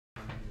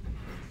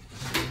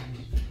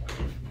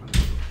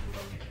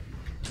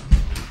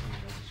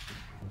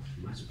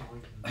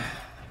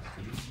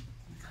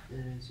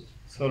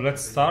So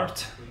let's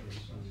start.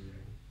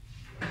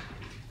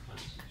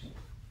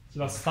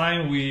 Last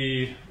time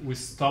we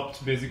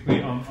stopped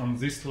basically on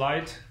this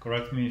slide.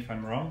 Correct me if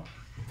I'm wrong.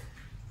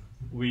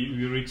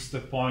 We reached the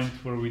point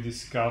where we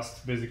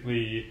discussed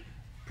basically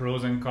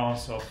pros and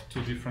cons of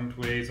two different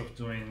ways of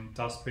doing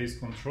task-based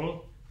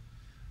control.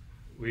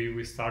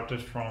 We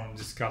started from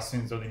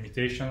discussing the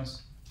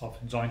limitations of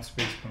joint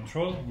space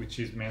control, which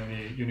is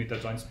mainly you need a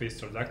joint space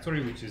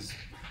trajectory, which is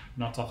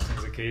not often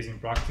the case in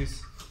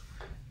practice.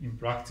 In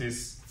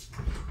practice,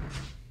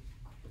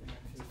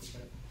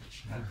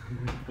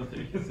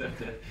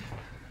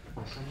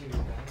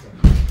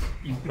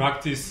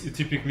 you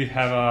typically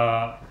have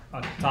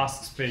a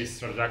task space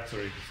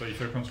trajectory. So if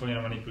you're controlling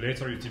a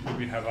manipulator, you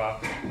typically have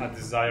a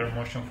desired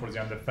motion for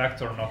the end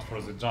effector, not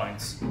for the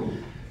joints.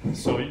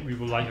 So we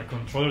would like a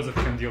controller that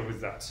can deal with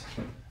that.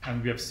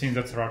 And we have seen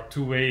that there are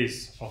two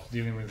ways of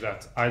dealing with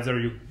that. Either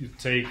you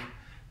take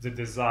the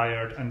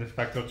desired end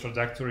effector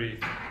trajectory,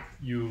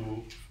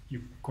 you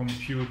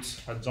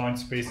compute a joint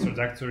space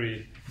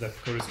trajectory that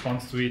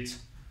corresponds to it,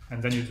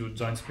 and then you do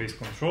joint space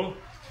control,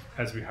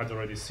 as we had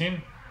already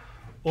seen.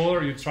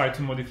 Or you try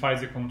to modify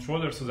the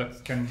controller so that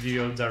it can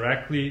deal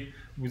directly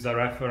with a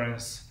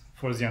reference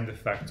for the end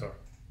effector.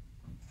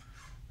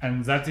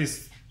 And that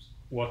is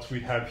what we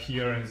have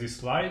here in this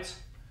slide.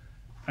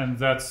 And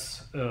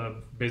that's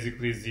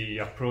basically the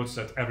approach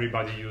that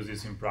everybody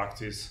uses in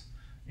practice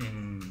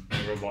in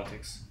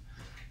robotics.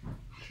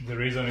 The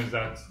reason is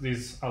that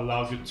this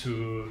allows you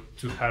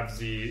to have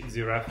the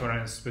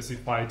reference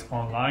specified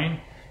online.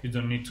 You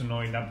don't need to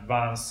know in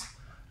advance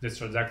the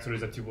trajectory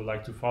that you would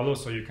like to follow.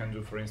 So you can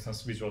do, for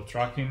instance, visual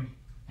tracking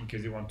in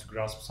case you want to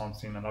grasp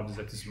something, an object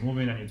that is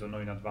moving and you don't know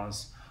in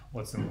advance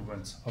what the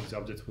movement of the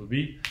object will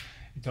be.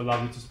 It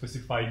allows you to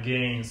specify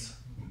gains,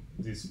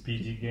 these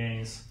PD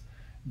gains,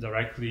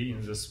 directly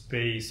in the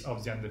space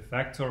of the end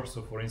effector.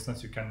 So for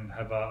instance, you can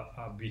have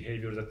a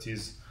behavior that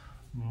is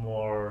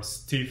more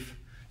stiff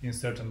in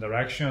certain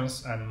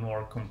directions and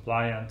more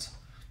compliant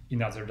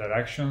in other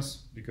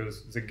directions,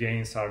 because the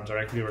gains are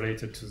directly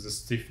related to the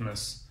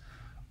stiffness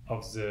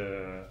of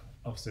the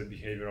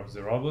behavior of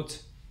the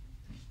robot.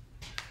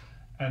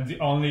 And the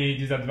only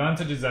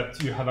disadvantage is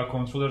that you have a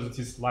controller that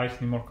is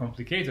slightly more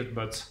complicated,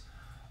 but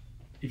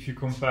if you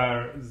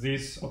compare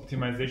this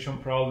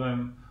optimization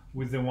problem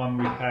with the one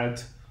we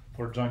had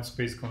for joint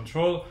space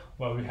control,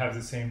 well, we have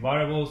the same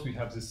variables, we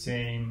have the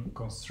same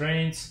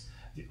constraints.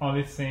 The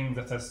only thing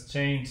that has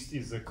changed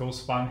is the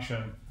cost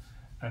function,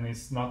 and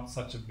it's not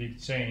such a big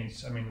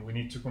change. I mean, we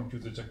need to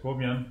compute the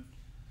Jacobian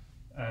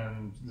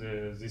and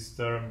this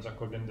term,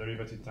 Jacobian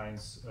derivative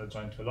times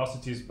joint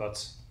velocities,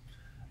 but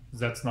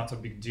that's not a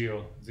big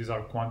deal. These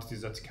are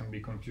quantities that can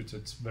be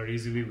computed very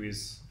easily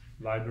with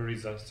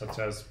libraries such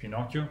as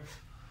Pinocchio,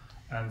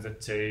 and that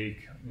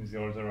take in the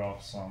order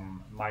of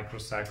some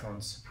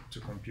microseconds to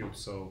compute,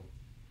 so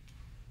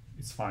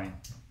it's fine.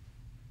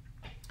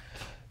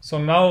 So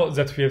now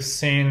that we have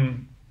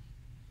seen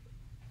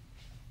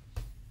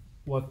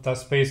what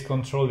task-based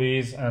control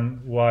is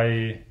and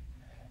why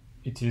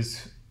it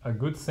is a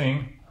good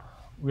thing,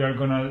 we are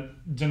going to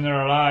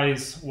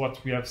generalize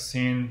what we have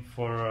seen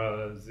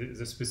for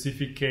the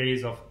specific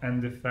case of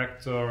end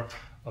effector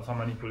of a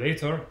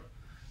manipulator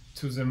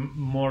to the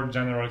more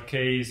general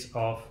case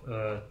of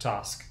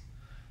task.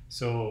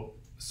 So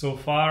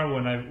far,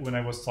 when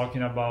I was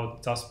talking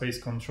about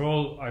task-based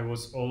control, I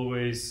was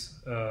always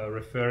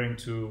referring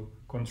to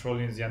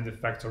controlling the end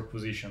effector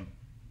position.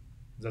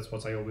 That's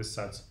what I always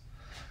said.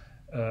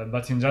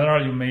 But in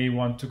general, you may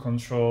want to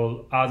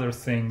control other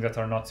things that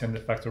are not the end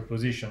effector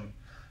position.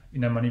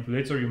 In a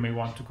manipulator, you may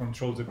want to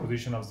control the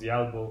position of the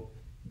elbow,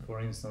 for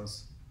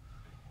instance.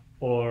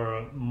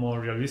 Or more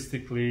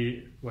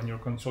realistically, when you're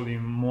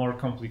controlling more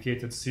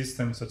complicated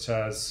systems such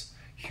as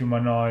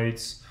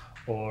humanoids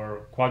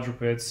or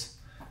quadrupeds,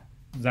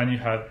 then you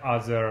have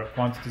other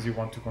quantities you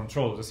want to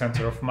control. The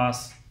center of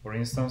mass, for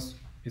instance,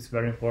 is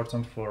very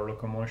important for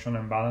locomotion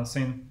and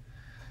balancing.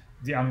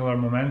 The angular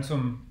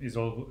momentum is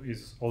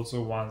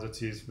also one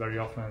that is very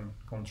often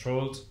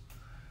controlled.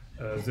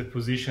 The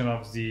position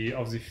of the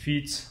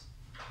feet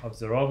of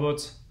the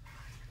robot,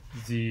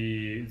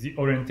 the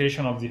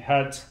orientation of the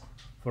head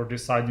for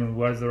deciding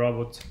where the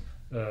robot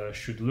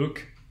should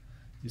look.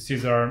 You see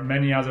there are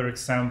many other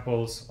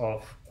examples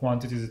of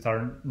quantities that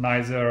are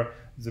neither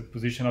the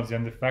position of the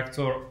end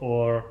effector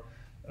or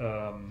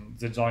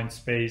the joint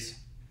space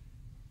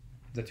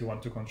that you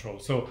want to control.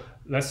 So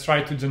let's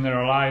try to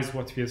generalize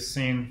what we have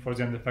seen for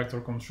the end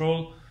effector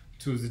control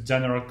to the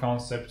general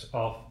concept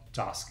of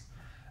task.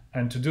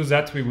 And to do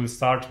that, we will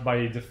start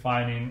by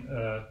defining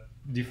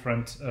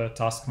different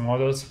task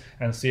models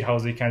and see how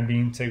they can be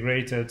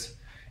integrated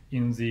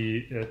in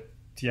the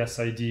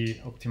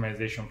TSID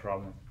optimization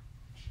problem.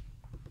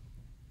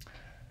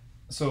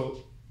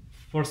 So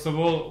first of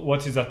all,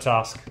 what is a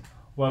task?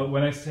 Well,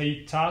 when I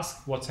say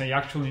task, what I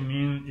actually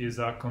mean is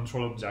a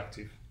control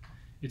objective.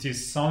 It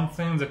is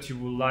something that you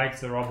would like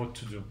the robot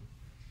to do.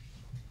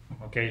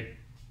 Okay?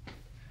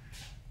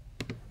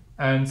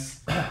 And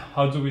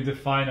how do we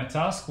define a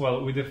task?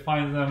 Well, we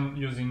define them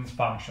using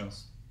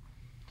functions.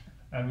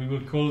 And we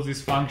will call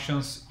these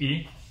functions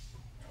E,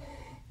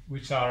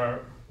 which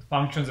are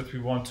functions that we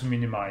want to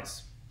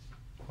minimize.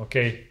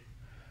 Okay?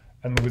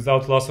 And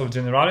without loss of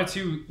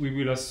generality, we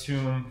will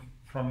assume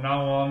from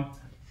now on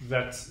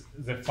that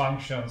the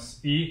functions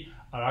E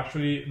are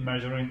actually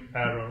measuring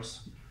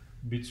errors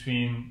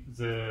between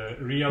the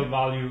real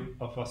value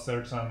of a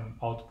certain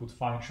output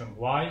function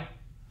Y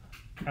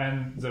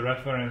and the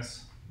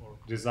reference or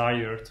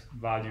desired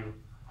value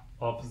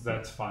of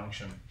that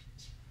function.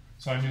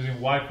 So I'm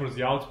using Y for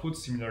the output,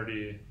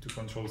 similarly to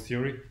control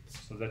theory,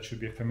 so that should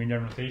be a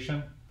familiar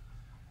notation.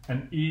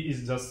 And E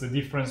is just the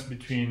difference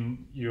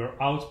between your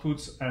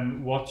outputs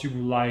and what you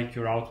would like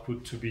your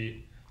output to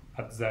be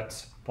at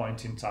that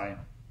point in time.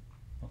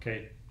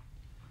 Okay.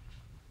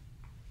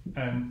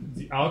 And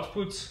the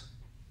output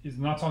is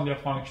not only a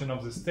function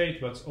of the state,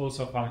 but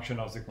also a function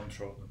of the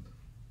control.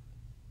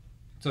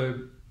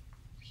 So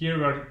here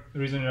we're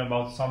reasoning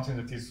about something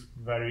that is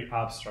very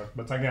abstract.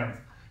 But again,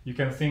 you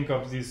can think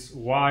of this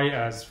Y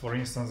as, for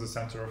instance, the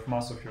center of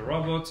mass of your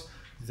robot,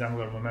 the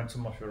angular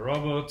momentum of your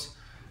robot,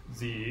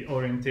 the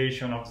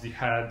orientation of the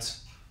head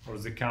or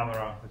the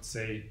camera, let's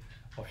say,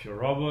 of your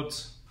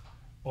robot.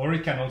 Or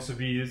it can also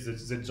be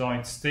the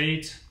joint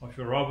state of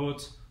your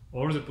robot,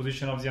 or the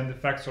position of the end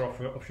effector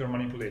of your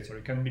manipulator.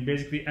 It can be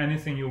basically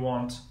anything you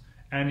want,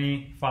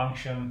 any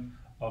function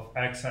of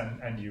X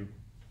and U.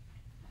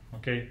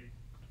 Okay?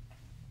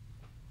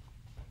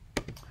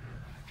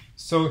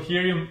 So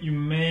here you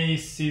may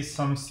see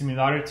some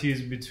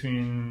similarities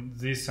between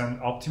this and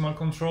optimal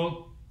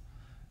control,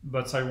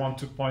 but I want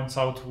to point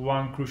out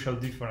one crucial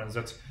difference,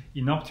 that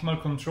in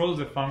optimal control,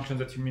 the function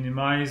that you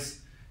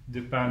minimize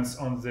depends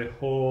on the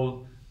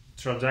whole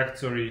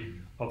trajectory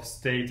of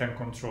state and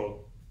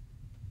control.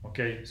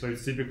 Okay, so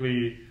it's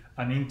typically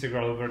an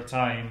integral over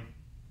time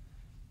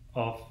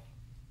of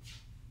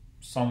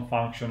some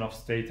function of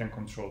state and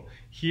control.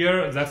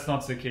 Here, that's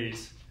not the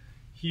case.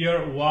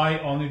 Here, Y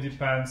only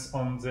depends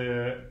on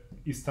the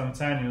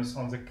instantaneous,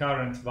 on the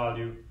current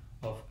value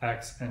of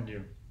X and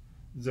U.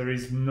 There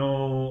is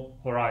no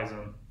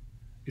horizon.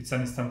 It's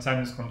an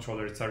instantaneous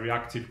controller, it's a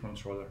reactive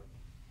controller.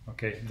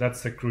 Okay,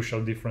 that's the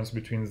crucial difference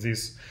between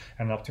this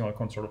and optimal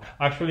control.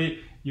 Actually,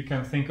 you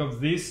can think of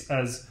this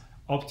as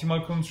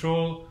optimal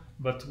control,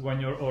 but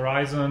when your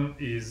horizon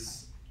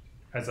is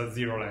as a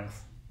zero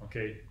length.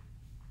 Okay,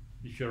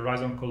 if your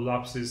horizon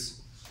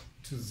collapses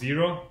to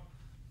zero,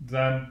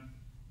 then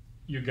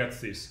you get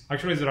this.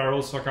 Actually, there are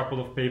also a couple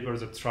of papers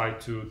that try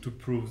to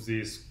prove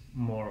this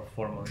more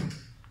formally.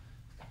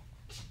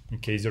 In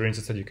case you're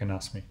interested, you can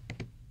ask me.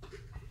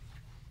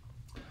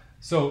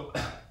 So,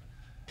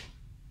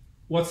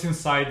 what's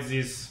inside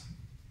this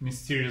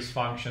mysterious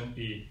function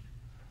E?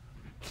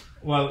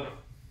 Well,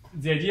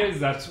 the idea is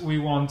that we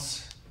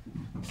want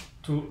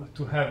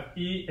to have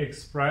E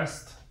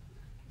expressed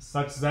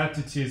such that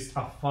it is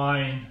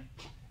affine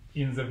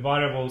in the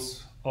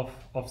variables of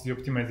the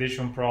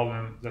optimization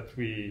problem that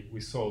we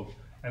solve.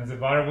 And the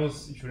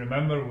variables, if you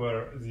remember,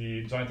 were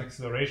the joint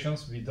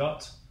accelerations, V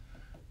dot,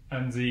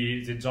 and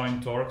the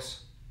joint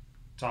torques,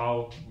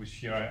 tau, which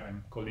here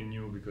I'm calling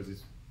nu because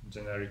it's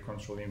generic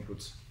control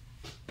inputs.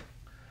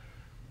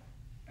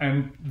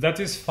 And that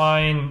is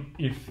fine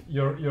if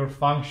your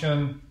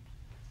function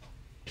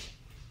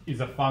is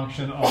a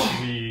function of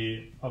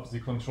the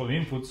control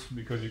inputs,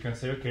 because you can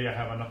say, okay, I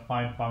have an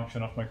affine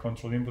function of my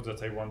control input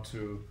that I want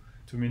to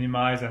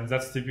minimize, and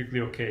that's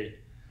typically okay.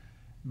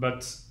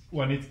 But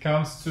when it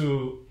comes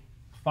to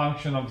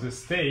function of the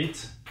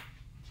state,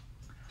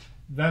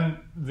 then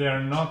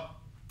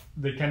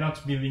they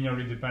cannot be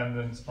linearly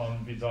dependent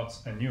on V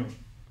dots and U,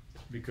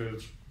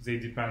 because they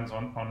depend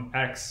on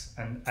X,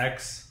 and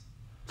X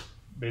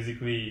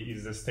basically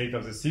is the state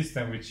of the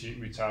system,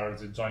 which are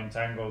the joint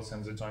angles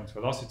and the joint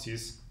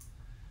velocities,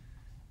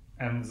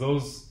 and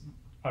those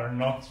are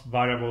not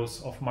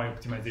variables of my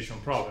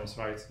optimization problems,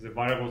 right? The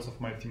variables of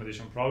my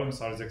optimization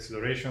problems are the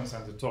accelerations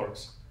and the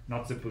torques,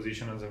 not the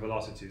position and the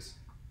velocities.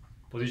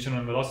 Position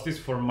and velocities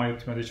for my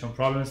optimization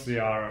problems, they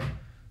are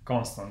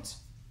constant,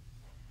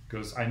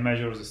 because I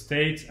measure the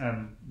state,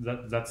 and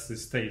that's the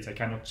state. I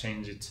cannot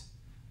change it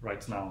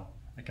right now.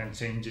 I can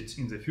change it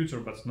in the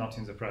future, but not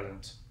in the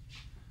present.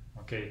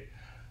 Okay,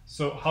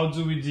 so how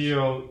do we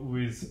deal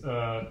with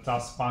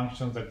task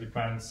functions that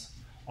depends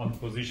on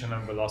position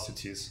and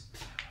velocities?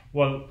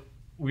 Well,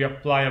 we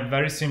apply a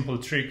very simple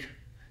trick.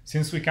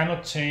 Since we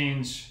cannot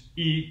change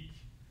E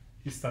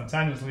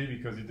instantaneously,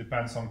 because it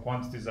depends on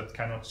quantities that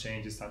cannot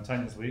change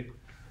instantaneously,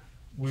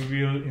 we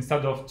will,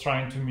 instead of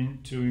trying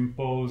to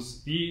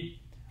impose E,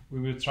 we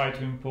will try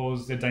to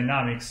impose the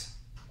dynamics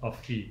of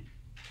E.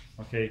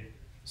 Okay,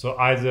 so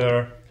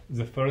either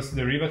the first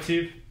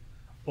derivative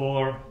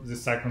or the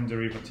second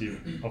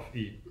derivative of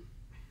E,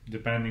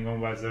 depending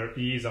on whether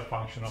E is a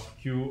function of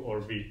Q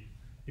or V.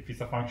 If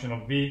it's a function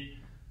of V,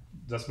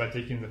 just by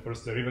taking the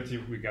first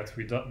derivative, we get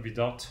V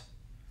dot.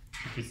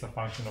 If it's a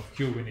function of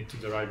Q, we need to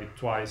derive it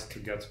twice to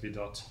get V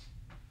dot.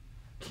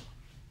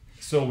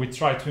 So we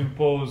try to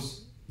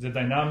impose the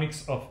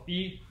dynamics of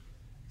E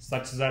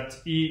such that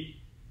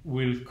E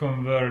will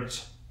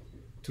converge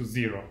to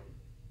 0.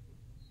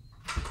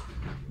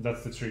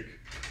 That's the trick.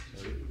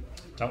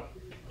 Ciao.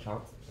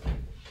 Ciao.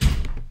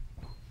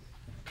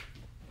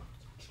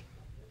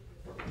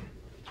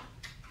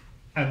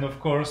 And of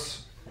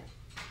course,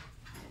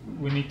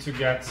 we need to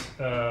get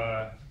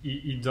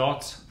E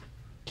dot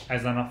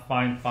as an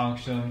affine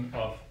function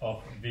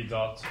of V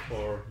dot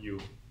for U.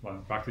 Well,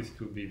 in practice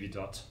it will be V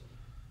dot,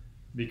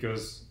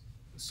 because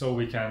so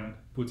we can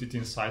put it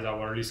inside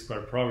our least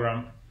square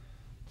program,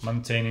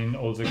 maintaining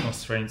all the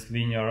constraints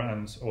linear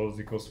and all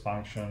the cost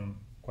function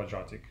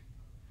quadratic.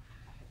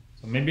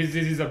 So maybe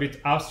this is a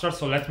bit abstract,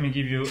 so let me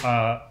give you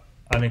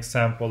an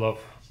example of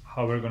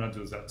how we're going to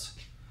do that.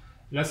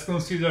 Let's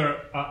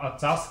consider a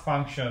task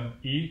function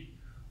E,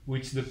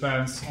 which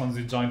depends on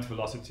the joint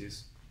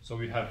velocities. So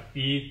we have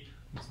E,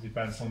 which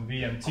depends on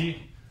V and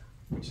T,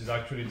 which is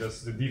actually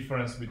just the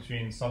difference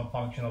between some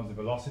function of the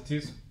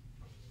velocities,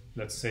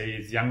 let's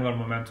say the angular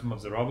momentum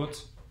of the robot,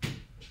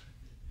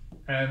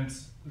 and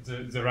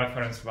the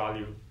reference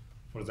value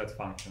for that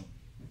function,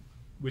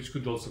 which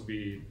could also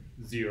be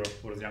 0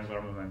 for the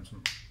angular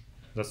momentum.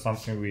 That's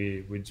something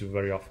we do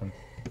very often.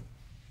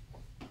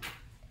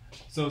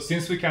 So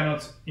since we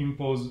cannot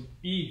impose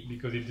E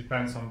because it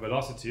depends on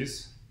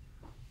velocities,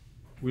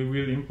 we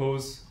will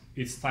impose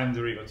its time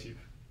derivative.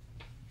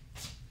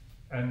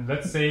 And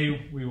let's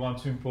say we want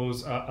to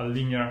impose a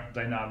linear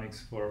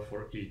dynamics for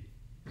E.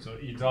 So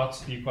E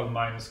dot equal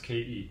minus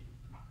KE.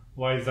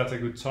 Why is that a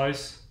good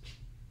choice?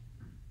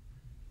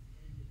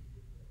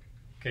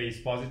 K is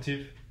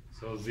positive,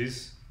 so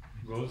this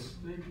goes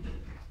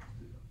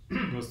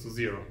to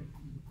 0.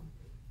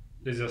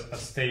 This is a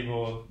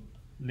stable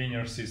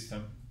linear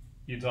system.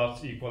 E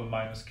dot equal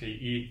minus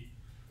KE.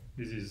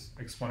 This is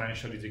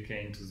exponentially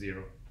decaying to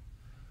 0.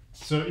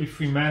 So if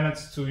we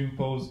manage to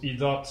impose E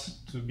dot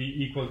to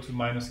be equal to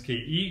minus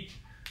KE,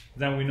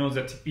 then we know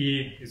that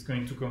E is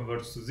going to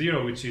converge to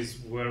 0, which is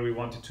where we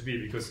want it to be,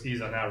 because E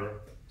is an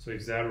error. So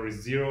if the error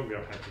is 0, we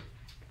are happy.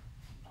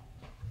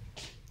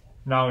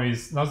 Now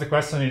the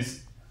question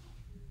is,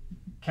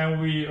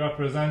 can we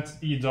represent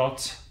E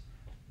dot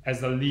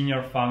as a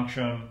linear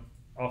function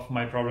of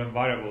my problem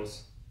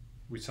variables,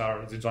 which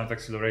are the joint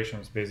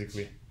accelerations,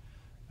 basically?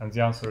 And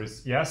the answer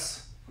is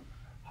yes.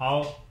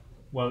 How?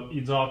 Well,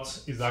 E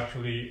dot is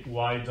actually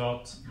Y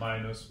dot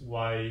minus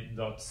Y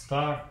dot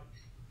star,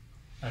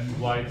 and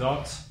Y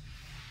dot,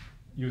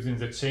 using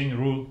the chain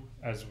rule,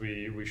 as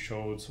we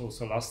showed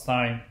also last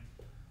time,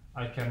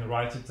 I can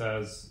write it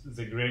as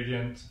the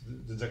gradient,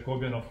 the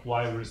Jacobian of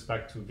Y with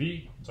respect to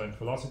V, joint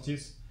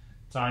velocities,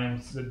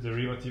 times the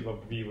derivative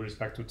of V with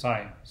respect to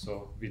time,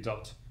 so V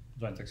dot,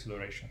 joint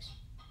accelerations.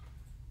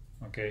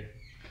 Okay.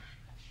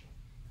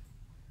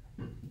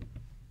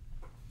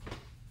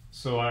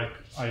 So I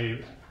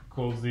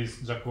call this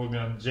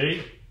Jacobian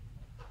J,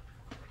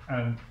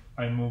 and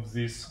I move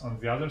this on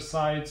the other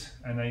side,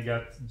 and I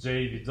get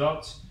J V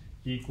dot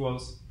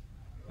equals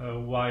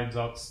Y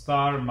dot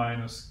star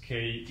minus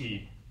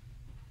KE.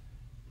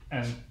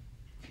 And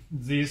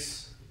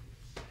this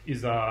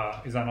is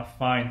an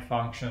affine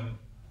function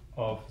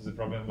of the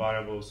problem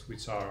variables,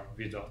 which are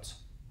V dot.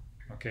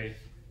 Okay.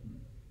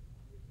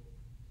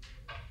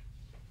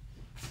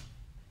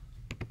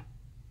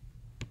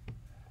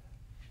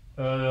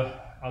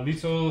 A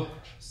little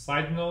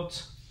side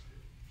note: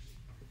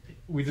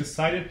 we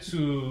decided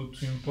to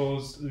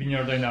impose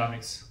linear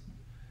dynamics,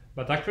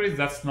 but actually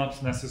that's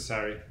not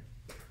necessary.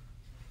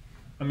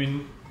 I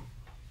mean,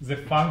 the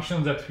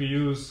function that we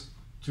use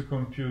to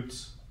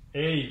compute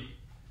A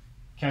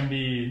can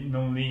be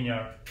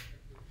nonlinear.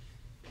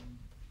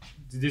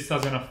 This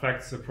doesn't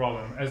affect the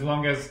problem. As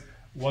long as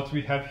what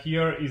we have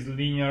here is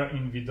linear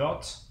in V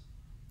dot,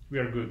 we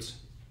are good.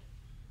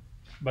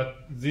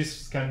 But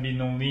this can be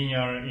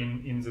nonlinear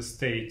in the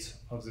state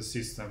of the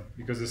system,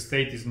 because the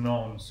state is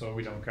known, so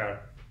we don't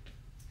care.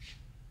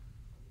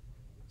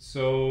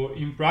 So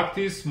in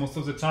practice, most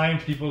of the time,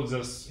 people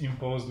just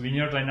impose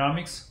linear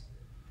dynamics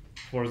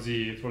for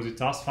the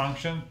task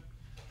function,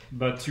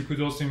 but you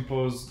could also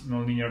impose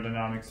nonlinear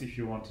dynamics if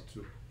you wanted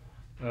to.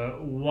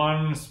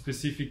 One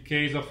specific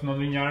case of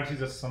nonlinearity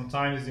that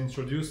sometimes is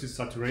introduced is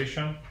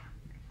saturation,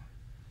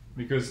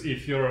 because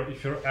if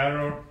your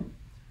error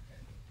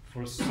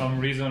for some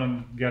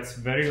reason gets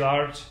very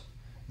large,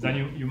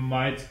 then you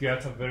might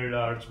get a very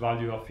large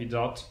value of E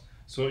dot.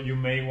 So you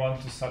may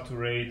want to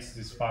saturate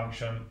this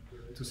function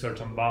to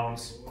certain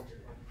bounds.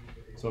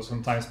 So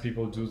sometimes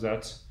people do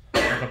that.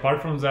 But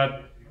apart from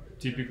that,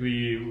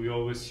 typically we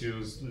always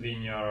use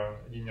linear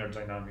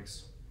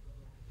dynamics.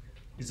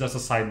 It's just a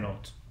side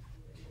note.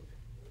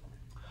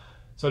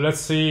 So let's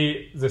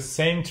see the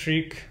same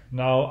trick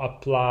now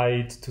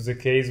applied to the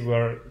case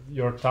where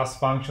your task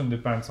function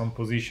depends on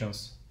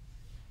positions,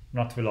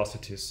 not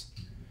velocities.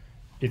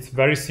 It's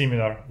very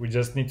similar. We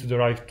just need to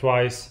derive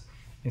twice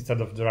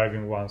instead of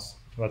deriving once,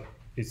 but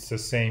it's the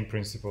same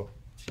principle.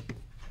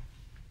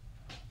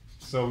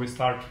 So we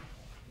start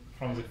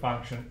from the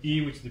function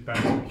E, which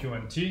depends on Q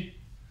and T,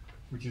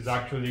 which is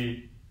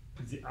actually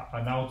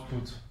an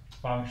output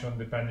function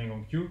depending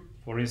on Q,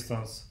 for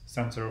instance,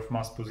 center of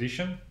mass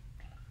position,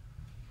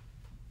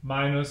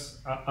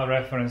 minus a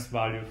reference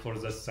value for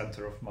the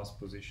center of mass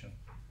position.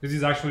 This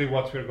is actually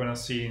what we're going to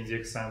see in the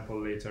example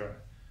later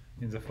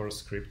in the first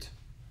script.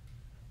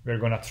 We're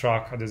going to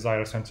track a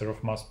desired center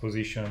of mass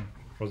position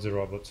for the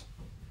robot.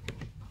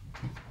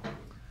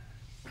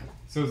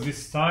 So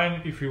this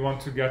time, if we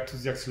want to get to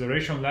the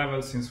acceleration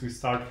level, since we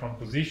start from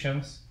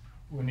positions,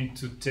 we need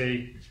to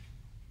take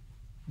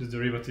the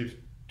derivative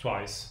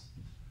twice.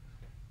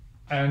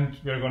 And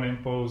we're going to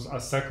impose a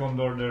second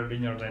order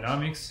linear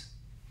dynamics.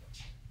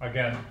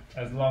 Again,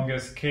 as long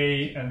as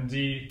K and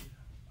D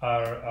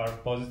are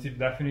positive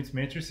definite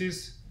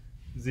matrices,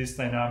 this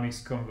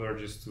dynamics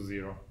converges to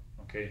 0.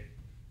 Okay?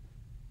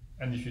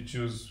 And if you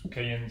choose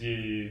K and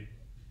D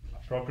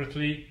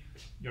appropriately,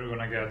 you're going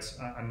to get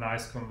a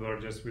nice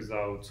convergence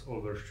without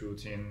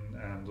overshooting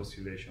and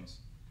oscillations.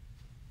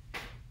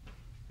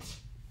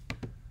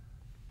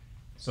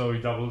 So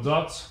E double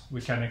dot,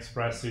 we can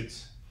express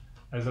it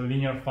as a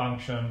linear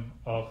function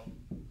of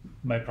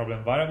my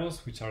problem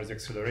variables, which are the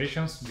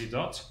accelerations, v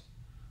dot.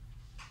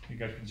 You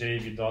get j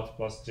v dot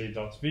plus j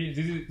dot v.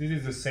 This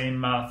is the same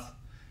math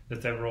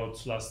that I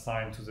wrote last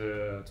time to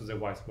the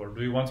whiteboard.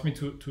 Do you want me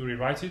to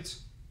rewrite it?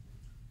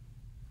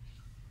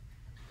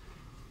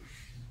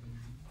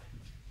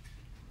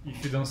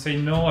 If you don't say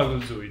no, I will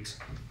do it.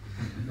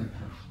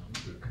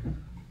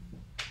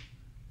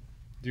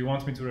 Do you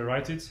want me to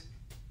rewrite it?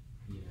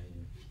 Yeah.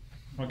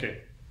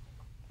 Okay.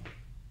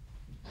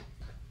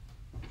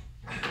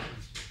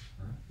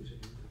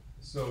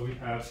 So we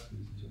have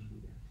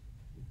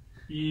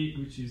E,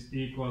 which is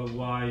equal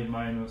y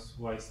minus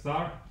y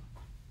star.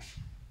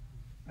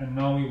 And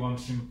now we want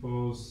to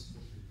impose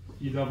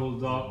E double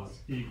dot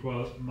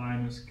equal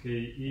minus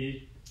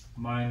KE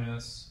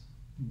minus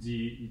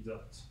DE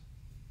dot.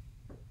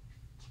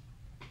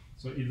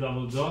 So E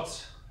double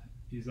dot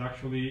is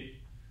actually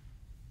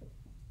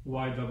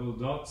y double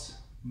dot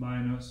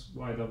minus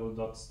y double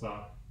dot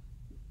star.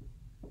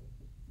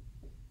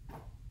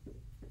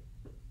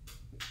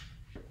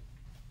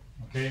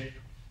 Okay.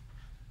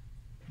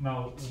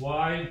 Now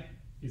y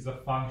is a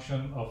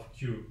function of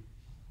q.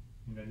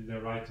 I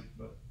didn't write it,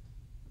 but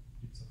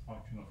it's a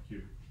function of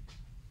q.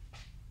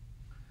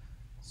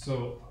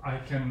 So I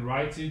can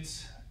write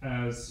it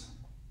as,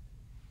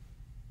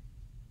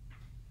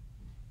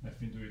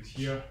 let me do it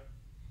here.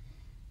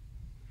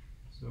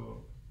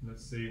 So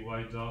let's say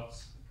y dot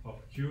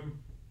of q.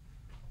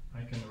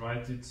 I can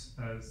write it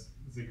as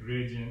the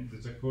gradient, the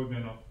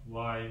Jacobian of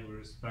y with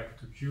respect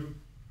to q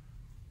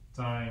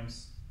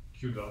times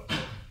q dot.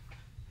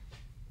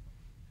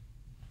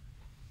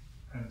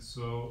 And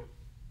so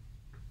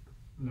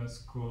let's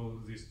call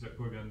this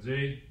Jacobian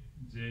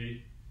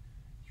j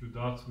q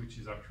dot, which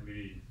is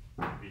actually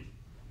v.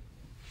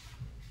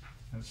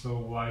 And so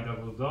y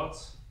double dot,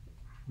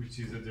 which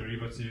is the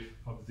derivative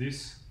of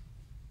this,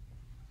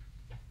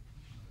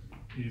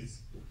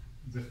 is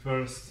the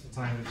first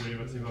times the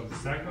derivative of the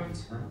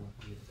second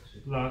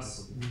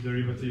plus the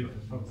derivative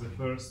of the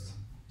first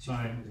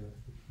times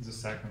the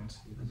second.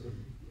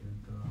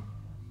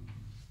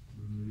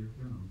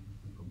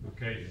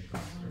 Okay.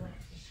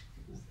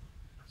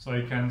 So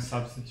I can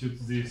substitute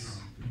this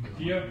in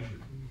here,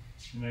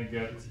 and I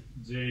get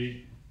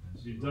j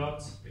v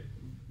dot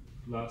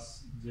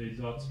plus j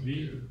dot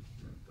v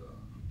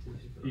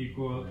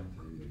equal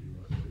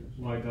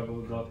y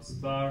double dot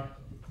star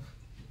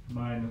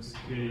minus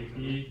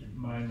ke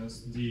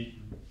minus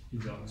d e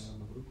dot.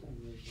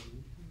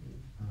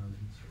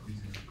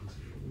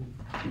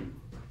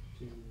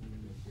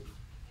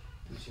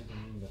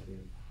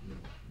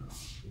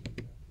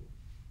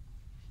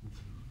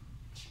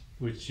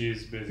 Which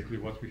is basically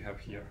what we have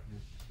here.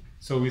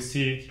 So we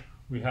see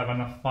we have an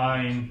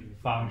affine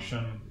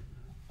function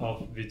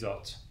of v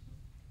dot.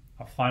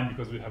 Affine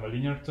because we have a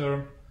linear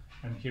term,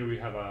 and here we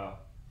have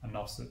an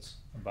offset,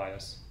 a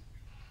bias.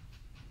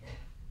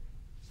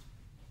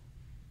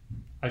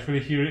 Actually,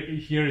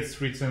 here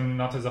it's written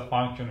not as a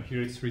function,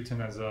 here it's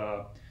written as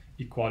a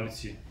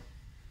equality.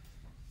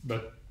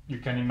 But you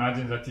can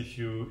imagine that if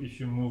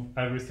you move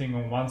everything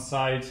on one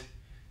side,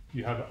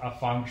 you have a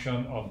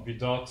function of v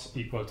dot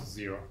equal to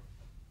 0.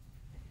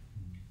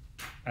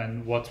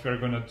 And what we're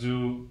going to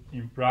do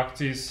in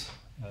practice,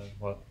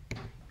 what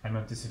I'm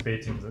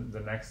anticipating the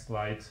next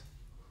slide.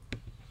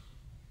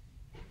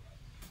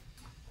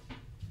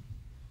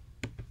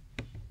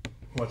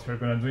 What we're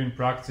going to do in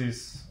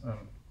practice,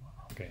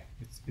 okay,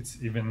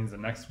 it's even in the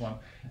next one,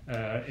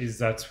 is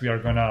that we are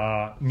going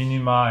to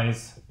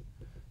minimize.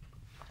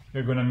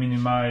 We're going to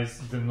minimize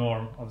the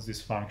norm of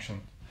this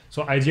function.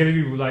 So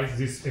ideally, we would like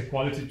this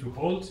equality to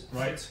hold,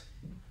 right?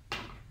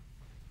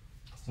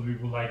 So we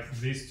would like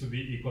this to be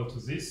equal to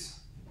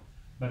this,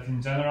 but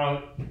in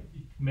general, it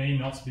may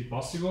not be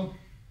possible.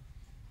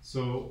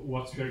 So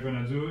what we are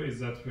going to do is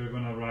that we're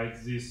going to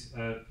write this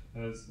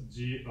as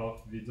g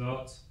of v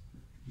dot,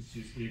 which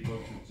is equal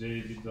to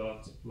j v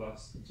dot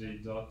plus j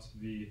dot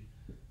v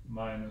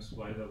minus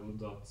y double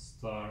dot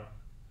star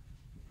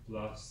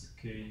plus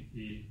ke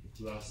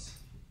plus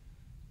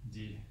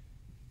d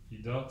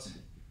v dot.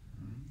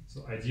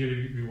 So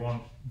ideally we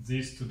want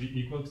this to be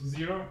equal to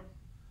 0,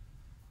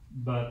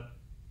 but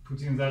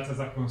putting that as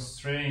a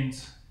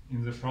constraint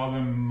in the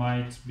problem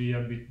might be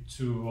a bit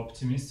too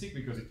optimistic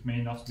because it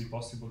may not be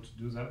possible to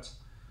do that.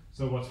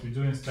 So what we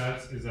do instead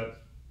is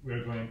that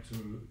we're going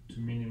to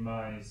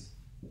minimize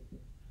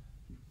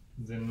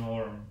the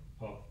norm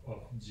of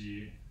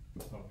g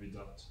of v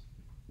dot.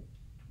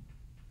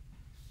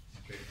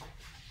 Okay.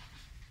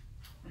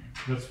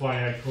 That's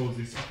why I call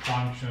this a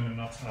function and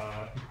not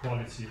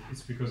equality.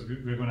 It's because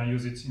we're going to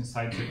use it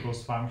inside the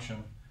closed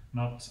function,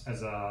 not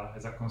as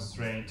a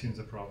constraint in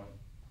the problem.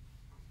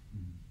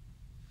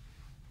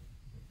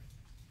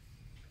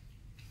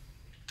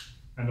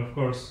 And of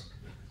course,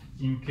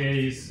 in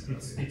case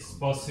it's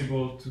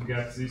possible to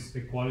get this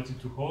equality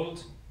to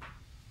hold,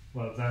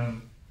 well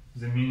then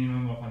the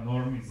minimum of a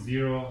norm is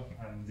 0,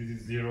 and this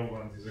is 0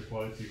 when this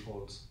equality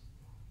holds.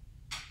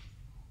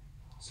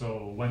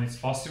 So when it's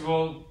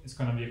possible, it's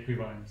going to be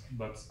equivalent,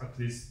 but at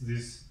least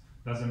this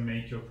doesn't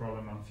make your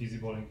problem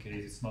unfeasible in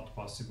case it's not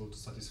possible to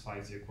satisfy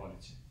the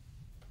equality.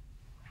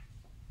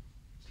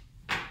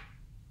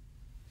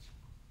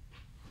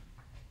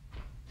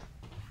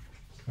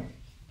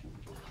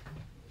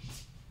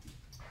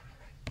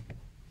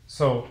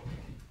 So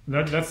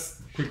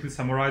let's quickly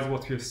summarize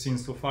what we have seen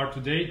so far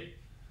today.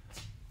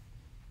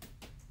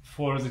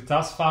 For the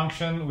task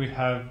function, we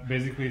have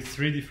basically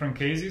 3 different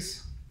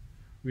cases.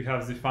 We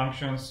have the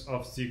functions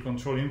of the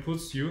control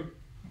inputs u,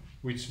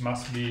 which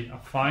must be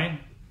affine.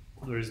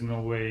 There is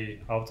no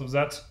way out of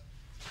that.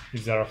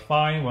 If they are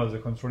affine, well, the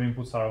control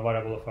inputs are a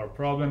variable of our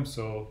problem,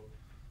 so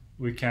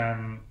we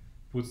can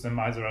put them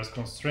either as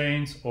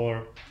constraints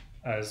or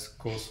as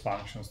closed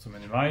functions to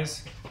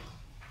minimize.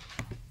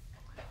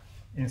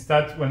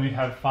 Instead, when we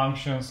have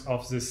functions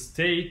of the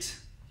state,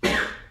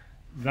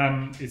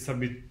 then it's a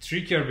bit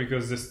trickier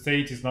because the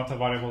state is not a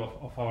variable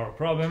of our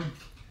problem,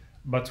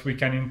 but we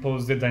can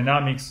impose the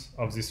dynamics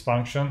of this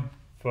function,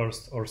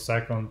 first or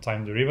second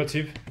time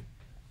derivative.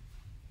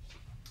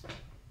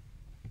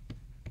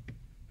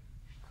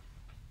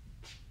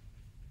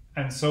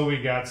 And so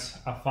we get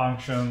a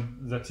function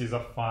that is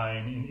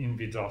affine in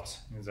v dot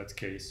in that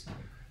case.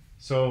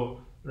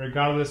 So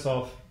regardless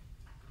of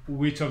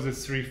which of the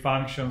 3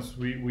 functions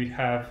we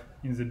have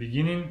in the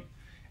beginning,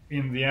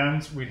 in the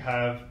end we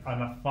have an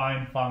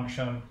affine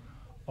function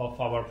of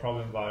our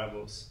problem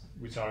variables,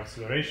 which are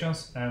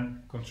accelerations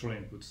and control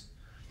inputs.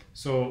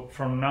 So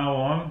from now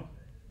on,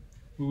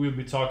 we will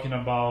be talking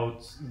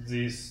about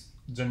this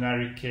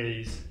generic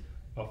case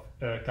of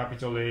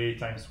capital A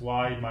times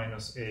y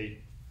minus a,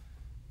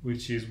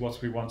 which is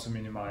what we want to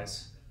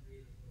minimize.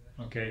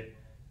 Okay,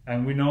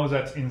 and we know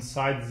that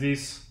inside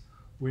this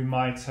we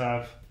might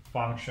have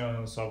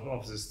functions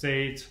of the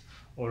state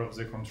or of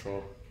the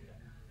control,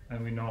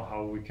 and we know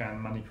how we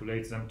can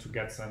manipulate them to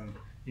get them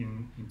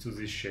into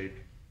this shape.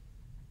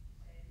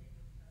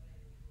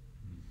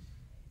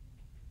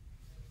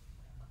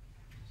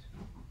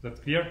 Is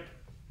that clear?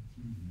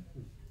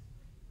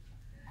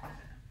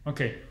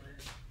 Okay.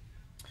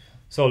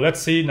 So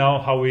let's see now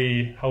how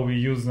we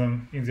use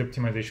them in the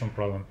optimization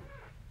problem.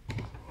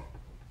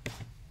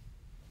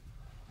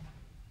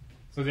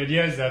 So the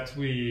idea is that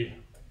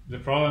the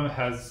problem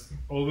has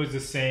always the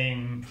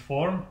same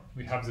form.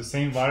 We have the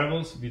same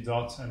variables, v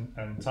dot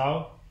and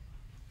tau.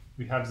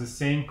 We have the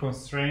same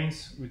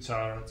constraints, which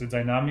are the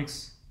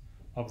dynamics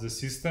of the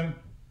system.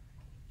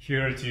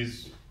 Here it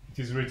is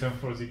written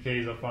for the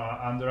case of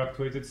an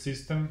underactuated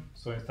system.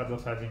 So instead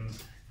of having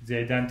the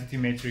identity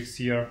matrix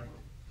here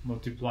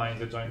multiplying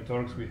the joint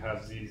torques, we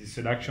have the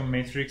selection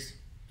matrix.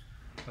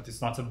 But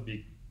it's not a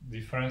big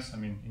difference. I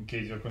mean, in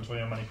case you're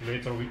controlling a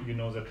manipulator, you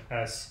know that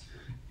S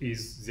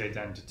is the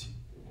identity.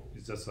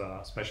 It's just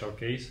a special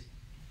case.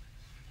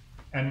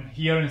 And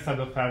here, instead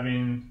of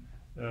having,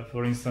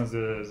 for instance,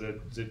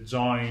 the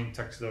joint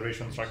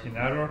acceleration tracking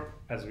error,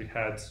 as we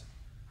had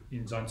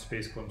in joint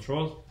space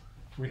control,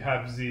 we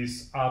have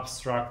this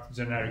abstract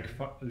generic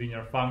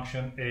linear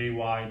function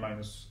ay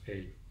minus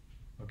a.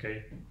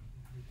 Okay,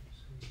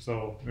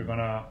 so we're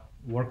gonna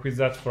work with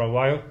that for a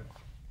while.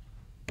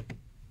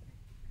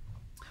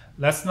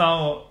 Let's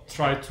now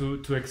try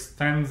to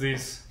extend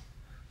this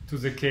to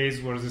the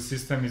case where the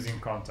system is in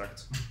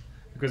contact,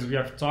 because we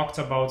have talked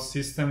about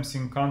systems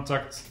in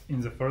contact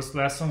in the first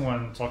lesson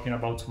when talking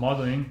about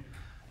modeling,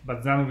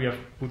 but then we have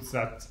put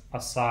that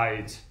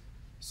aside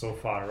so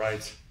far,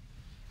 right?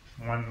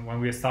 When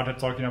we started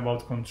talking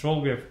about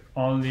control, we have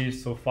only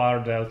so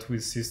far dealt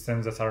with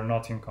systems that are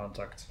not in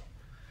contact.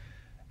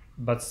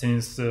 But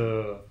since,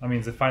 I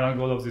mean, the final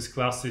goal of this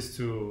class is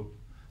to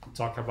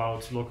talk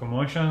about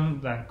locomotion,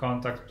 then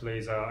contact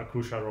plays a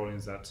crucial role in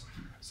that.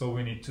 So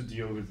we need to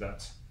deal with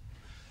that.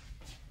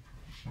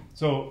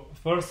 So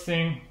first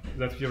thing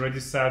that we already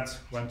said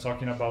when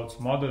talking about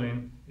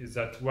modeling is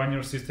that when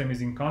your system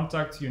is in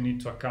contact, you need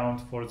to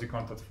account for the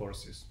contact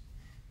forces.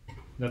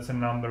 That's the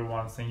number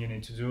one thing you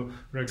need to do,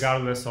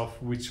 regardless of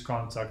which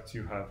contact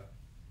you have.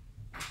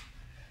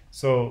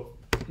 So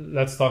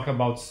let's talk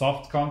about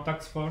soft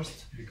contacts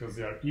first, because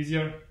they are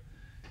easier.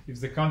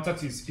 If the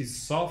contact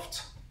is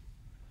soft,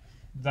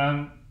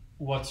 then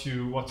what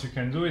you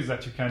can do is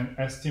that you can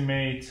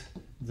estimate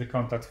the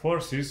contact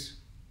forces.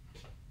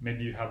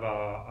 Maybe you have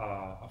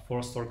a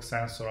force torque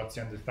sensor at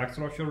the end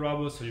effector of your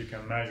robot, so you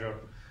can measure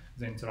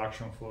the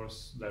interaction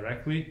force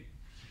directly.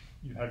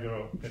 You have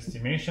your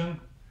estimation,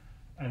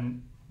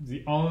 and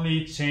the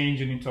only change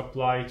you need to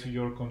apply to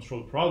your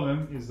control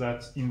problem is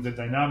that in the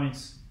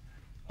dynamics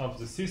of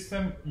the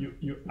system,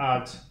 you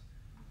add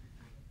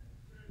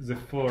the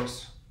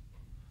force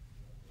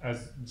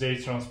as J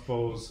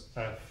transpose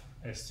F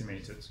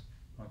estimated,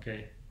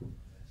 okay?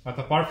 But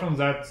apart from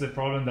that, the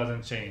problem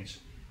doesn't change.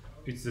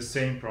 It's the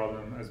same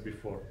problem as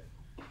before.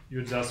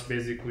 You just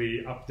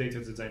basically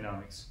updated the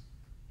dynamics,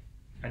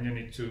 and you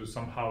need to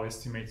somehow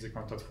estimate the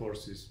contact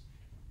forces.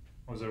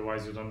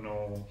 Otherwise, you don't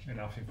know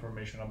enough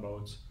information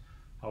about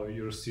how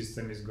your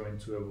system is going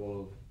to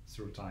evolve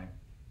through time.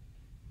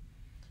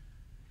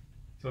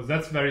 So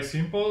that's very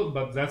simple,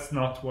 but that's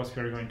not what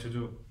we're going to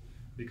do,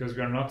 because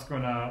we are not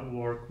going to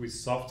work with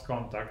soft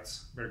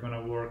contacts. We're going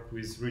to work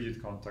with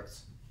rigid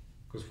contacts,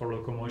 because for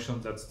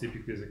locomotion, that's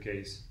typically the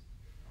case.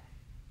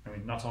 I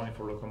mean, not only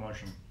for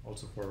locomotion,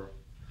 also for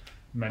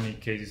many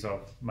cases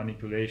of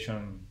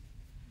manipulation.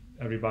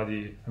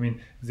 Everybody, I mean,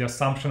 the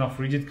assumption of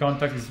rigid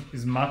contact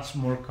is much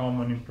more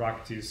common in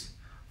practice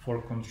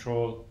for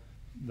control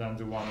than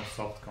the one of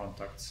soft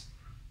contacts.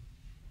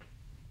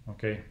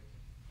 Okay.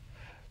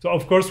 So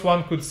of course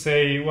one could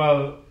say,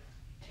 well,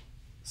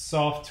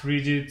 soft,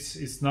 rigid,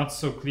 it's not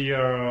so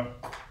clear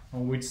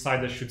on which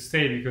side I should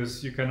stay,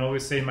 because you can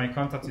always say my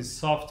contact is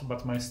soft,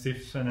 but my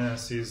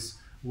stiffness is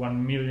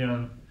 1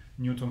 million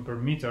Newton per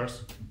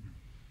meters,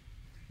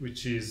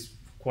 which is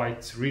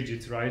quite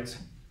rigid, right?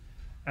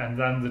 And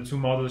then the two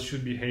models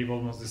should behave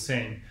almost the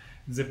same.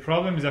 The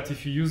problem is that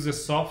if you use the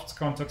soft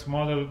contact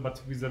model, but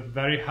with a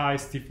very high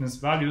stiffness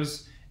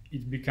values,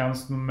 it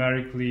becomes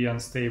numerically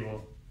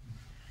unstable.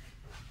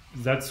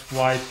 That's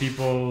why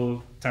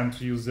people tend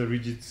to use the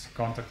rigid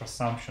contact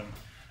assumption,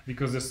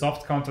 because the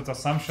soft contact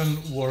assumption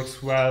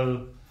works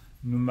well,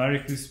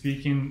 numerically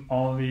speaking,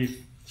 only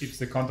if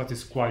the contact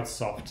is quite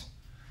soft.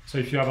 So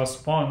if you have a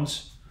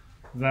sponge,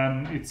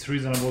 then it's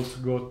reasonable to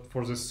go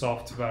for the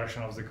soft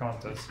version of the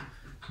contact.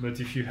 But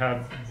if you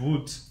have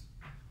wood,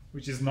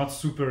 which is not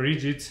super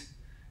rigid,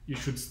 you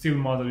should still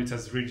model it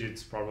as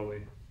rigid,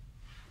 probably.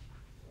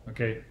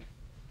 Okay.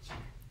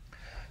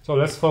 So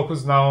let's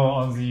focus now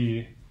on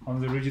the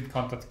rigid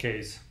contact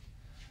case.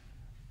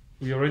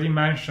 We already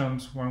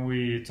mentioned when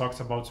we talked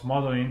about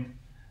modeling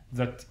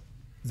that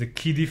the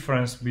key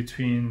difference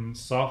between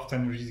soft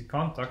and rigid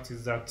contact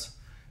is that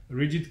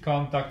rigid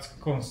contact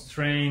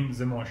constrains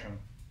the motion.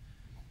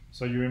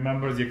 So you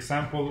remember the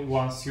example,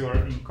 once you are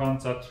in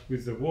contact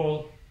with the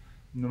wall,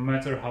 no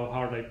matter how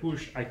hard I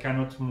push, I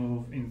cannot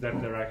move in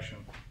that direction.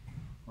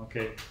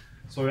 Okay,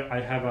 so I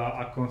have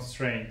a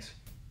constraint.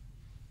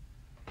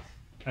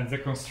 And the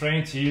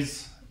constraint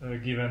is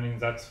given in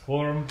that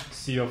form,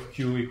 C of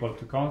Q equal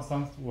to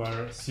constant,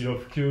 where C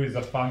of Q is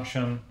a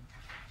function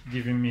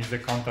giving me the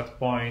contact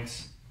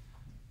points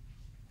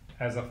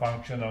as a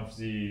function of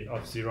the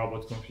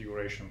robot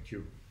configuration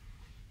Q.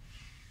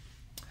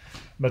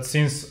 But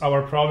since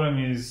our problem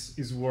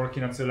is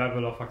working at the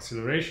level of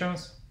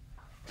accelerations,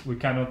 we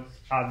cannot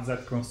add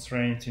that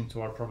constraint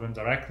into our problem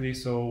directly.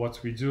 So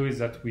what we do is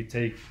that we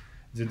take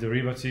the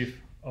derivative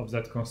of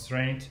that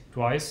constraint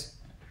twice.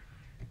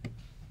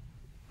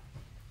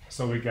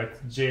 So we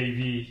get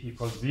JV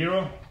equals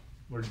 0,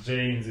 where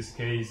J in this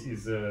case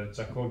is the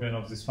Jacobian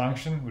of this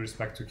function with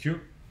respect to Q.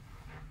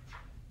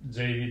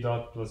 JV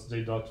dot plus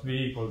J dot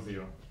V equals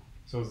 0.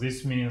 So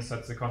this means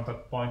that the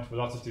contact point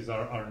velocities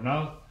are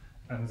null,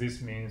 and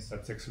this means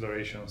that the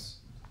accelerations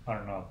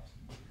are null.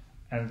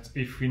 And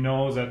if we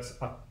know that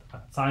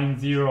at time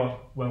 0,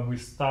 when we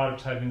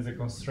start having the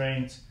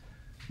constraint,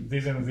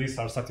 this and this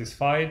are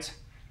satisfied,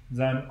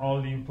 then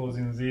only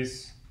imposing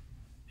this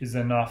is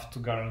enough to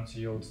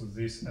guarantee also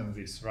this and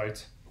this,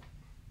 right?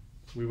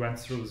 We went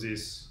through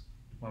this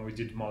when we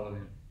did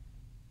modeling.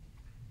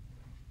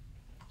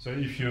 So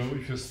if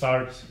you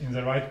start in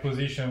the right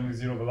position with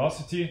 0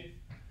 velocity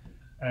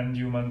and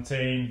you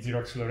maintain 0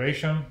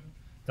 acceleration,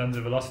 then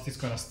the velocity is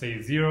going to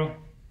stay 0.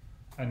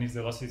 And if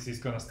the velocity is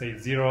going to stay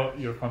 0,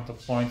 your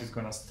contact point is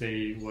going to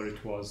stay where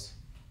it was,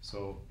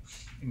 so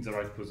in the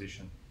right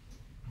position.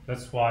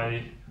 That's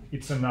why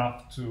it's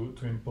enough to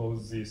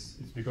impose this.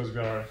 It's because we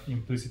are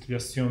implicitly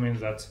assuming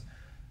that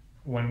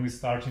when we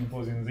start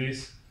imposing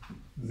this,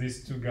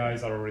 these two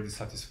guys are already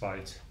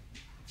satisfied.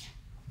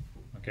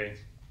 Okay.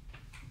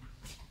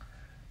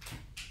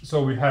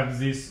 So we have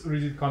these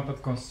rigid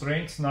contact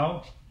constraints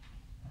now.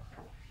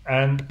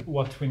 And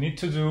what we need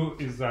to do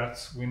is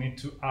that we need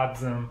to add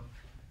them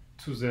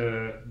to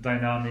the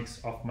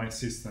dynamics of my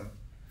system.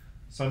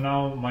 So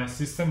now my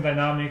system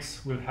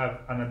dynamics will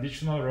have an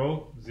additional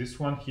row, this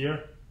one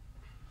here,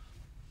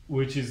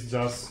 which is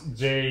just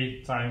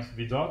J times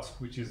V dot,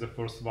 which is the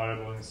first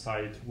variable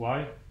inside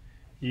Y,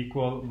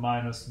 equal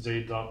minus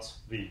J dot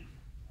V.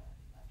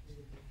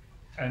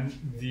 And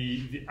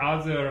the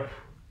other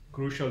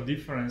crucial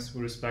difference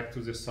with respect to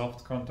the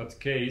soft contact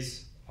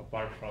case,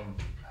 apart from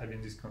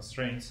having these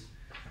constraints,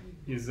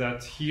 is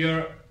that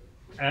here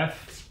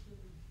F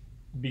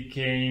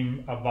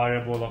became a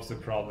variable of the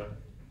problem.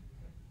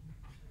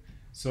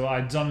 So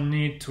I don't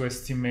need to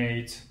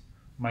estimate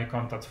my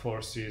contact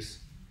forces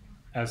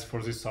as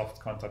for the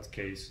soft contact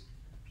case.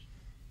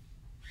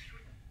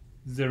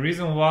 The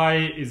reason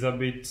why is a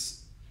bit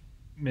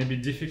maybe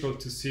difficult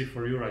to see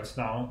for you right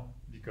now,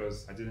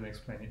 because I didn't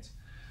explain it.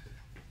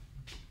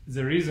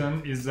 The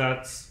reason is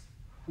that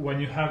when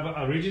you have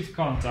a rigid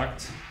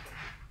contact,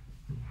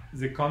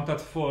 the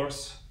contact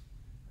force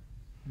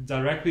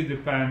directly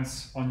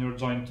depends on your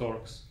joint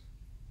torques,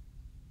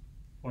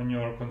 on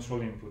your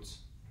control inputs.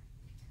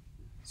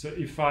 So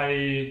if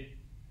I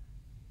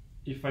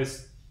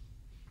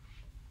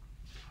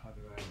how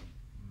do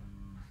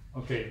I,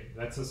 okay,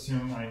 let's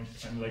assume I'm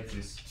like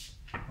this,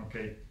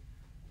 okay,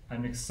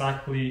 I'm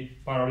exactly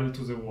parallel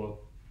to the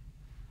wall,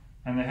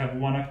 and I have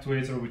one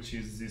actuator, which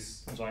is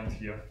this joint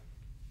here.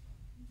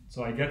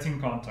 So I get in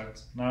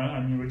contact, now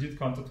I'm in rigid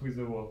contact with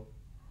the wall.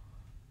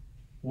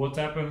 What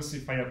happens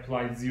if I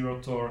apply 0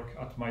 torque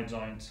at my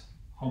joint?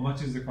 How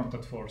much is the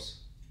contact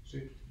force?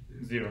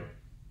 0.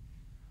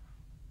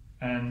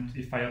 And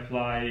if I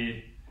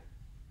apply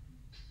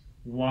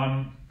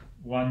 1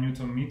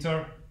 Newton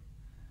meter,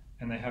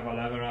 and I have a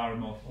lever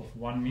arm of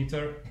 1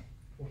 meter,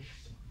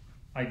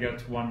 I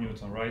get 1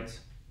 Newton, right?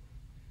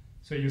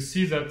 So you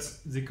see that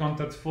the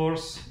contact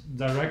force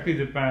directly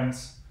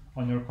depends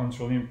on your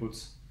control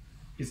inputs.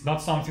 It's not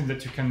something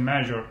that you can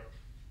measure,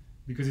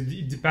 because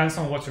it depends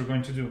on what you're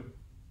going to do.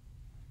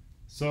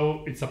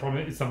 So it's a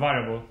problem, it's a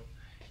variable.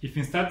 If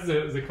instead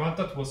the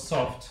contact was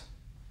soft,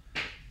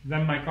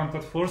 then my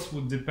contact force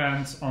would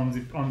depend on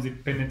the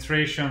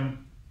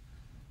penetration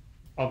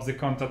of the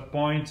contact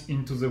point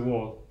into the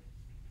wall.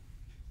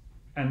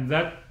 And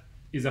that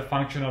is a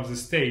function of the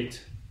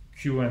state,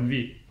 Q and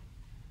V.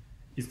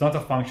 It's not a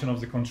function of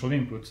the control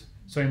input.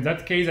 So in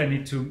that case, I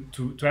need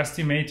to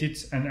estimate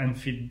it and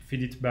feed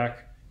it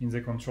back in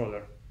the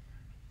controller.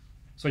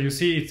 So you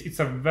see, it's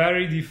a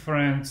very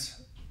different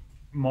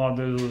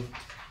model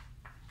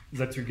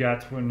that you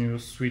get when you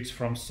switch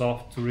from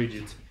soft to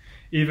rigid.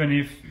 Even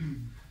if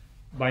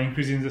by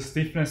increasing the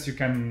stiffness you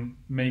can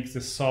make the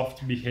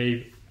soft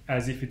behave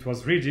as if it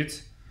was rigid,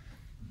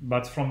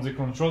 but from the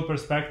control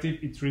perspective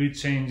it really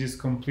changes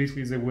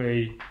completely the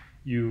way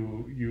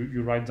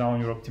you write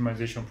down your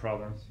optimization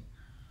problems.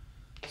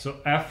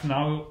 So F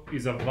now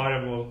is a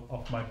variable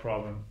of my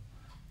problem,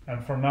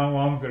 and from now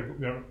on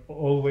we're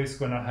always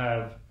going to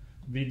have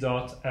V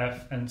dot,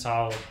 F and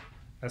tau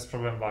as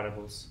problem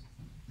variables.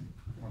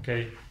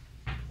 Okay,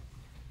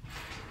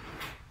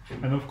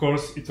 and of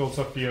course it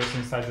also appears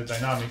inside the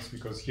dynamics,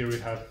 because here we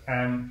have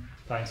M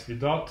times V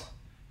dot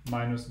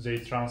minus J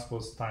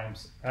transpose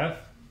times F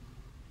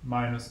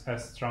minus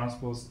S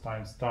transpose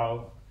times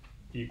tau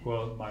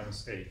equal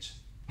minus H.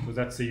 So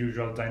that's the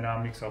usual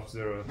dynamics of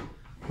the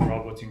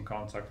robot in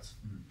contact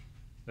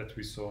that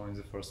we saw in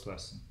the first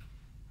lesson.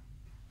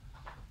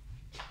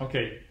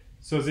 Okay,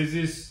 so this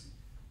is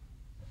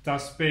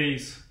task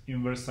space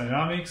inverse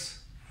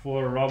dynamics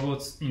for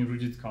robots in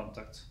rigid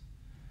contact.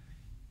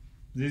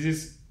 This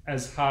is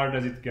as hard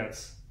as it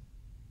gets.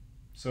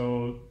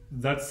 So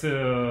that's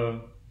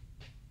a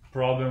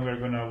problem we're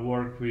going to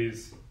work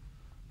with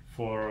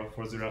for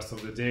the rest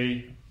of the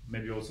day,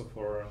 maybe also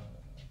for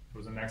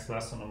the next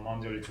lesson on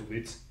Monday a little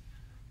bit.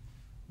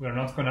 We're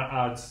not going to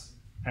add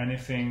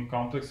anything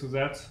complex to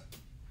that.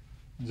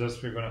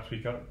 Just we're going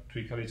to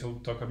tweak a little,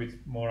 talk a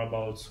bit more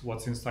about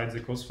what's inside the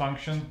cost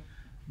function.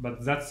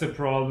 But that's the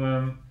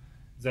problem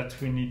that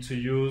we need to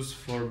use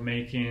for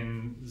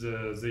making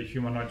the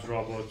humanoid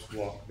robot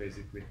walk,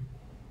 basically.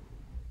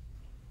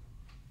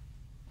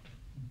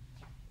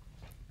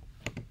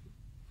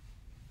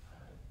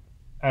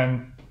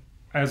 And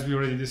as we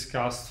already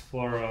discussed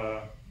for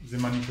the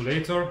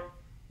manipulator,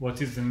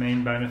 what is the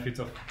main benefit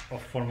of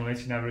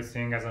formulating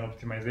everything as an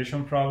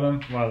optimization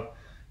problem? Well,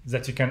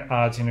 that you can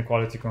add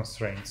inequality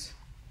constraints.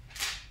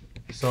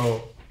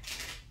 So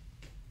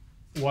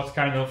what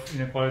kind of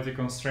inequality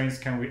constraints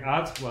can we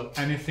add? Well,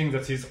 anything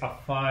that is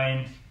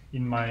affine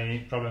in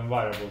my problem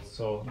variables.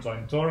 So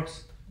joint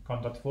torques,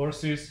 contact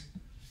forces,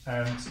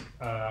 and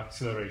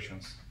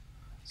accelerations.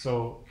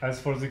 So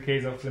as for the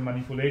case of the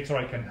manipulator,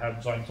 I can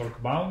have joint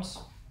torque bounds.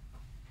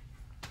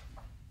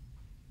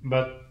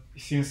 But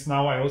since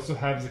now I also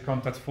have the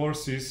contact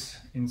forces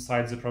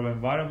inside the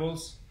problem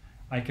variables,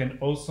 I can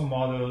also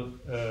model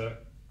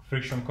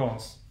friction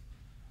cones.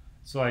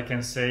 So I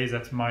can say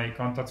that my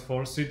contact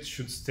forces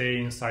should stay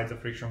inside the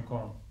friction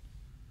cone.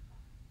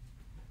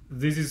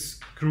 This is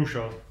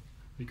crucial,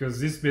 because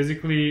this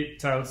basically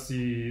tells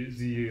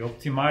the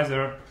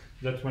optimizer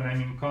that when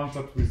I'm in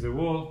contact with the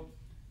wall,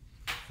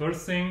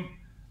 first thing,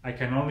 I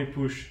can only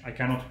push, I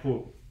cannot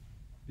pull.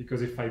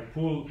 Because if I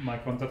pull, my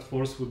contact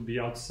force would be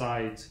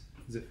outside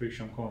the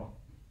friction cone.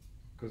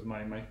 Because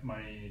my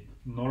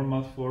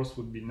normal force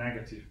would be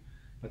negative,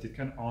 but it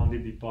can only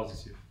be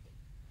positive.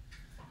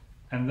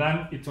 And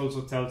then it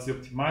also tells the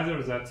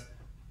optimizer that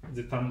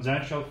the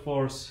tangential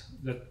force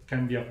that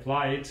can be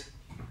applied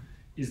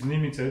is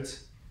limited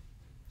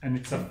and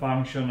it's a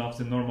function of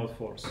the normal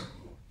force,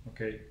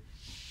 okay?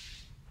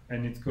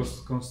 And it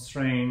goes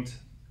constrained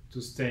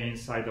to stay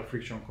inside the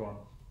friction cone.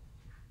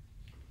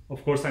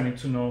 Of course, I need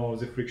to know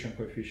the friction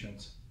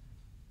coefficient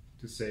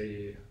to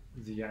say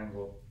the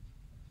angle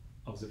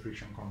of the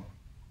friction cone.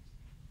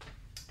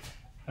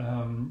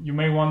 You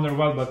may wonder,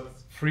 well, but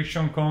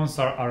friction cones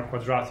are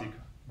quadratic,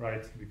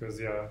 right? Because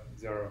they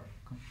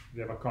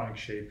have a conic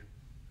shape.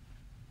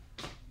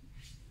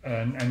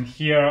 And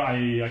here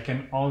I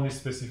can only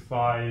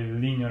specify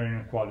linear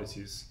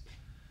inequalities.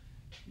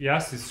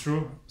 Yes, it's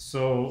true.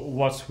 So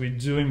what we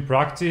do in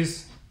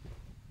practice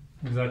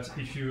is that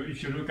if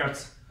you look at,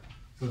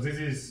 so this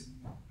is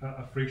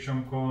a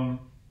friction cone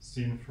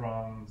seen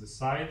from the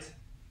side,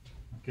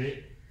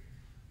 okay,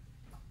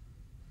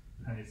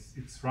 and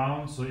it's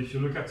round. So if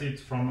you look at it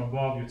from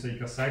above, you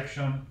take a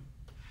section,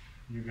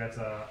 you get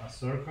a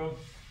circle.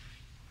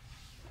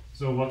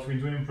 So what we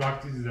do in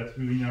practice is that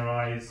we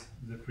linearize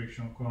the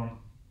friction cone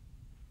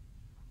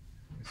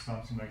with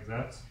something like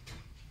that.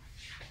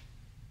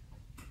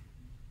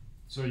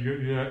 So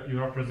you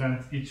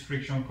represent each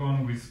friction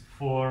cone with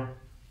 4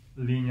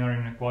 linear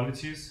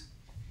inequalities,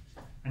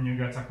 and you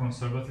get a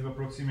conservative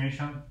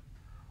approximation.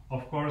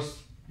 Of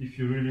course, if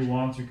you really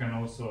want, you can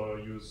also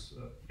use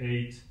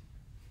 8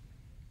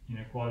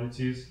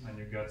 inequalities, and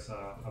you get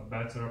a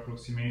better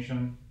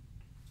approximation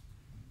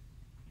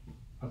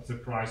at the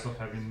price of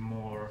having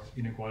more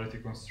inequality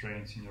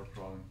constraints in your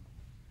problem.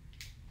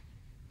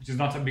 Which is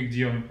not a big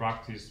deal in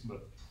practice,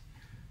 but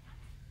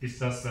it's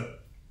just that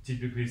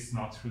typically it's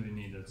not really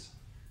needed.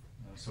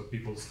 So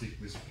people stick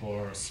with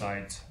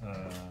 4-side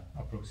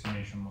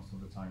approximation most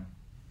of the time.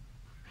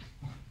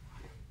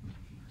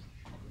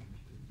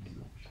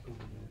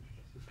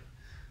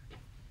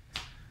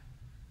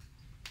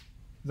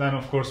 Then,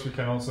 of course, we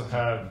can also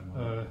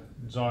have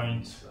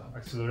joint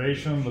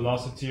acceleration,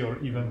 velocity, or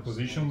even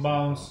position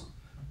bounds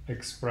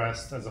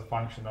expressed as a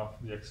function of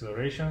the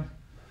acceleration.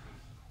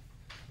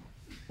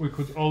 We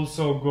could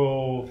also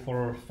go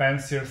for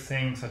fancier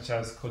things such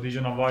as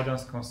collision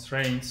avoidance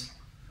constraints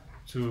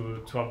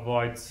to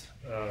avoid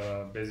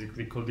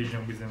basically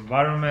collision with the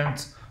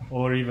environment,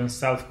 or even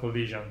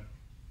self-collision.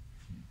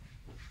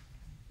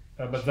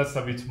 But that's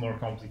a bit more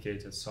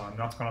complicated, so I'm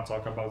not going to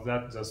talk about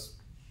that. Just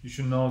you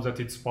should know that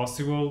it's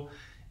possible.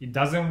 It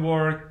doesn't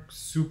work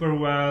super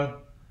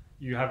well.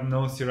 You have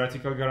no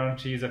theoretical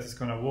guarantees that it's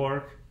going to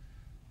work,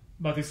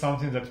 but it's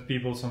something that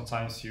people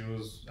sometimes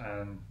use,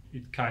 and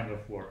it kind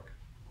of works.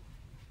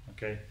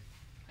 Okay,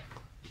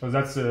 so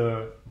that's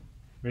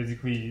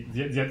basically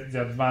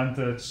the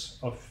advantage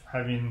of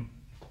having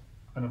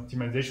an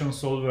optimization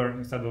solver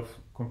instead of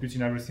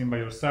computing everything by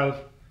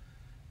yourself.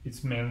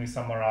 It's mainly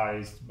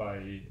summarized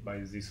by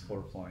these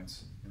 4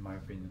 points, in my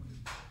opinion.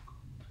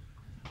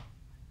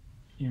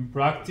 In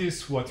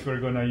practice, what we're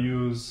going to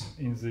use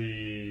in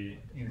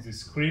the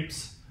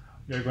scripts,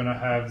 we're going to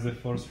have the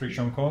force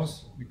friction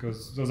cones,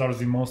 because those are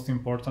the most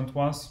important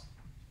ones.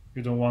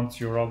 You don't want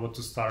your robot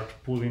to start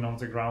pulling on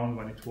the ground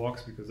when it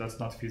walks, because that's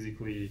not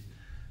physically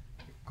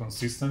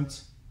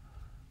consistent.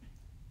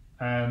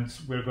 And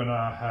we're going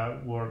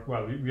to work,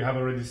 well, we have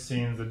already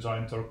seen the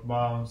joint torque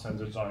bounds and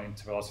the joint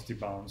velocity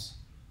bounds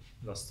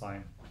last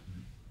time.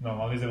 No,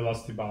 only the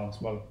velocity bounds.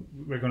 Well,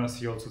 we're going to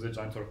see also the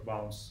joint torque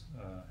bounds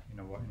in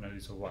a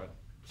little while.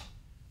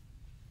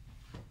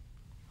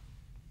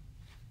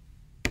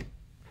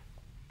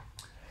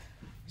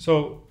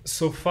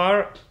 So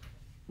far,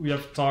 we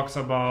have talked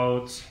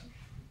about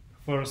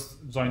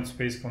first joint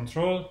space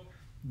control,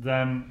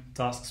 then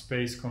task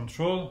space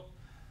control,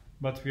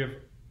 but we have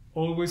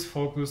always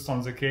focused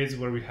on the case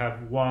where we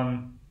have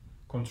one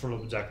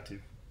control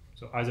objective.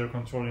 So either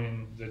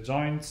controlling the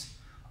joints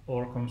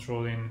or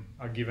controlling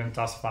a given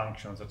task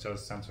function, such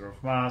as center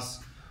of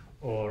mass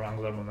or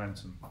angular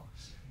momentum.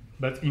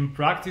 But in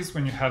practice,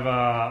 when you have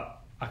a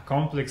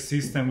complex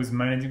system with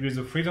many degrees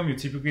of freedom, you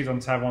typically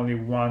don't have only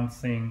one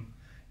thing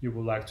you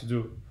would like to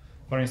do.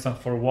 For instance,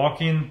 for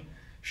walking,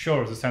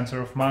 sure, the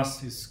center of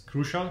mass is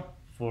crucial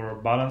for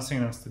balancing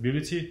and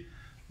stability,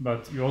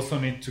 but you also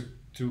need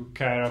to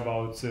care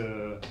about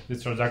the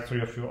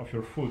trajectory of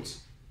your foot,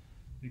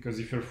 because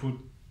if your foot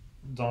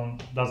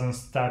doesn't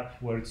step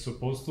where it's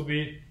supposed to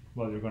be,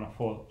 well, you're gonna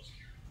fall.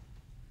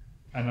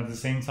 And at the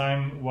same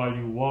time, while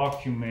you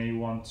walk, you may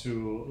want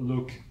to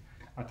look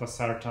at a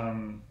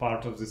certain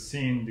part of the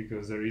scene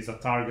because there is a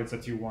target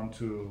that you want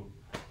to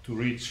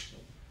reach.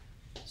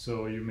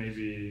 So you may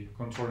be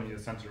controlling the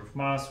center of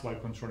mass while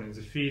controlling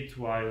the feet,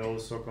 while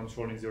also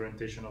controlling the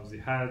orientation of the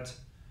head.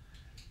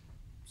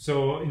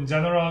 So in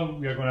general,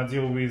 we are going to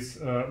deal with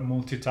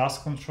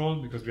multitask control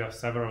because we have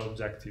several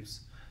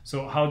objectives.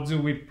 So how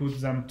do we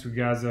put them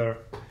together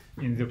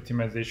in the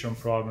optimization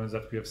problems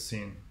that we have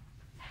seen?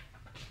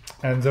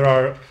 And there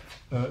are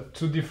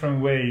 2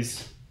 different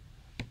ways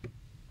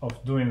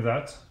of doing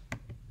that.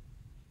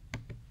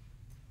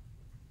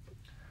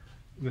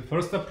 The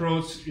first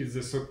approach is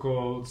the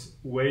so-called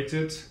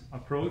weighted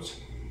approach.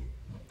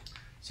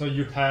 So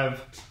you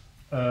have,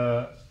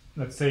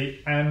 let's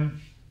say,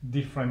 n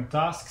different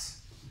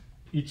tasks,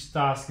 each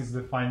task is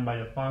defined by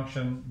a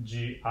function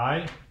gi,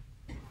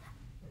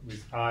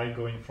 with I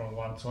going from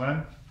 1 to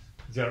n.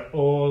 They are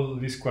all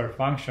least square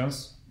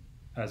functions,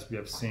 as we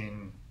have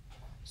seen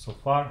so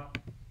far.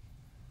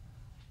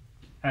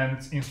 And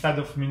instead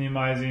of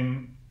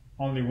minimizing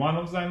only one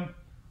of them,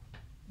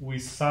 we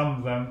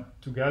sum them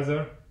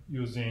together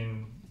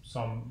using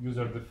some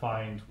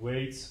user-defined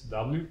weights,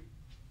 w.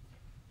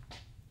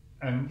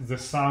 And the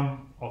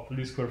sum of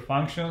least square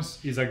functions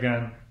is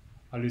again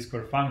a least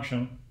square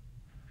function,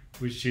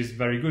 which is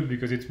very good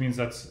because it means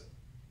that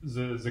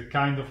the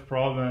kind of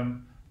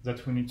problem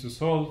that we need to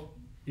solve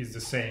is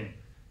the same.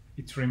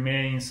 It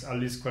remains a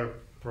least square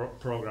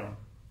program.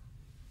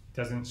 It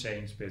doesn't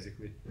change,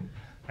 basically.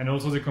 And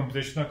also the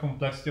computational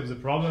complexity of the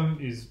problem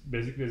is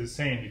basically the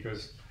same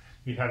because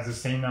we have the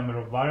same number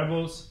of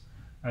variables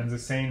and the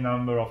same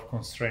number of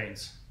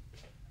constraints.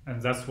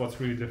 And that's what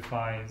really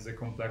defines the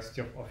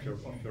complexity of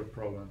your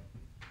problem.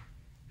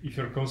 If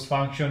your cost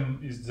function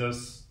is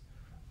just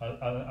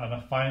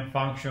an affine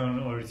function,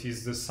 or it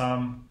is the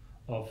sum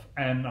of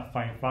n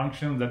affine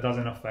function, that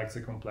doesn't affect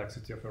the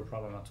complexity of your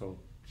problem at all.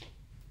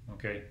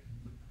 Okay.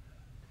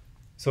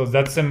 So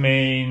that's the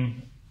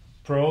main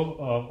pro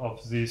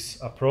of this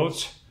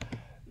approach.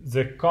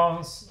 The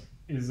cons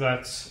is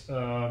that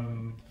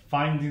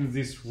finding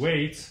these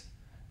weights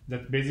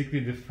that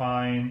basically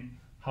define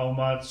how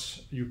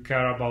much you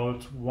care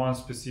about one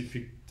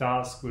specific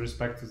task with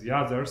respect to the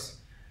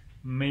others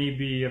may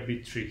be a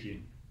bit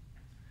tricky,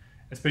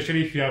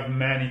 especially if you have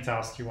many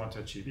tasks you want to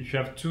achieve. If you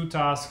have 2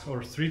 tasks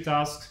or 3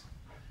 tasks,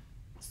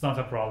 it's not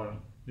a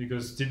problem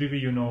because typically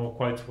you know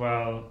quite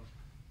well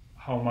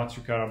how much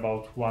you care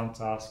about one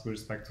task with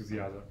respect to the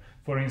other.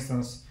 For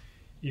instance,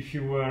 if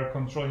you were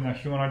controlling a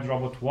humanoid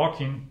robot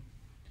walking,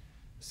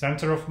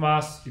 center of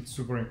mass, it's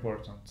super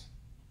important.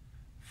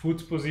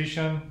 Foot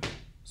position,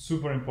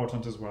 super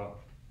important as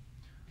well.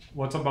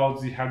 What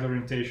about the head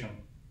orientation?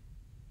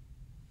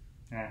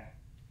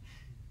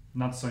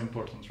 Not so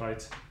important,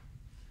 right?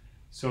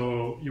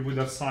 So you would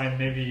assign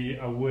maybe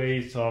a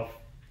weight of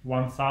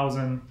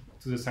 1000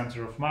 to the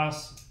center of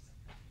mass,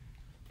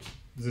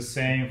 the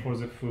same for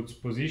the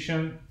foot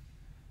position,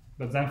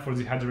 but then for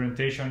the head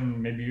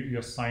orientation, maybe you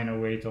assign a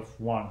weight of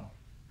 1.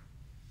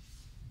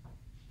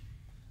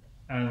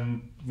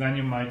 And then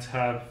you might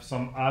have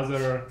some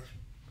other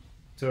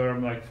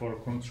term like for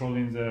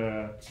controlling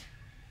to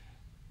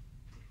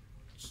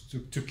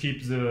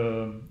keep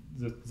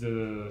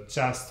the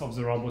chest of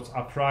the robot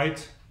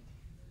upright,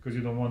 because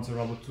you don't want the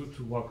robot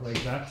to walk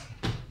like that.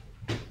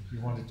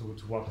 You want it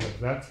to walk like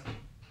that.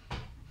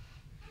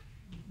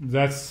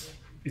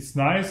 It's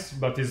nice,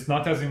 but it's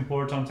not as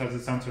important as the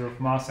center of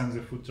mass and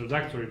the foot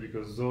trajectory,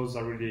 because those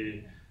are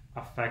really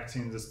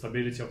affecting the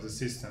stability of the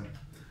system.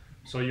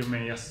 So you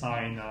may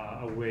assign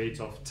a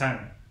weight of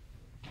 10.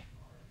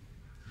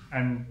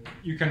 And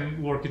you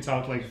can work it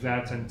out like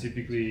that, and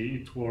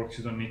typically it works.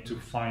 You don't need to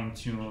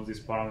fine-tune all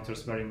these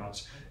parameters very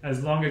much,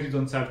 as long as you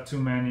don't have too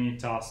many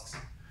tasks.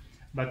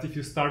 But if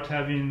you start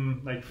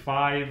having like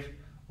 5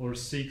 or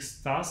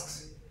 6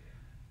 tasks,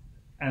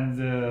 and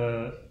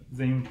the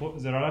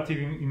relative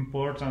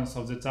importance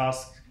of the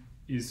task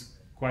is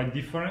quite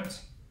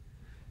different,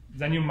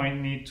 then you might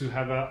need to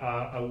have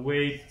a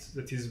weight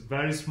that is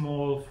very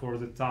small for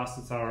the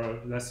tasks that are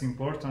less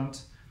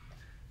important,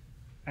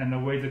 and a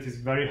weight that is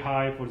very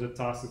high for the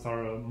tasks that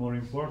are more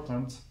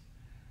important.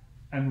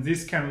 And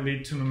this can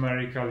lead to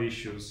numerical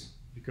issues,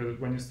 because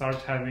when you start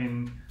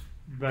having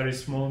very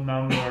small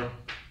number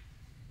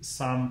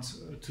summed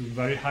to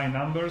very high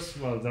numbers,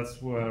 well, that's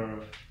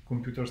where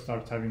computers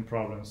start having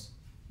problems,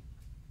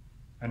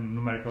 and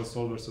numerical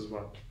solvers as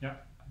well. Yeah.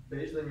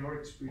 Based on your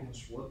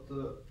experience, what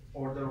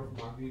order of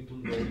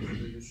magnitude range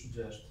do you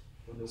suggest?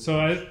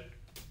 So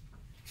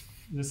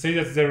let's say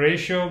that the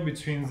ratio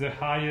between the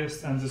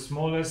highest and the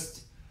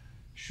smallest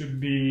should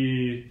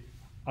be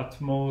at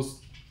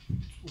most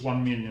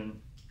 1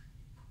 million.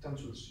 10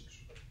 to the 6.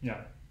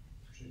 Yeah.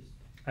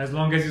 As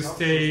long as you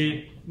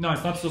stay... No,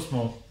 it's not so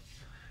small.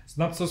 It's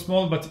not so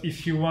small, but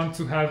if you want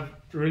to have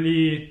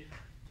really,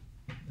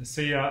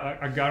 say,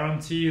 a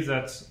guarantee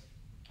that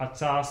a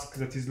task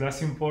that is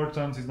less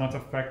important is not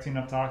affecting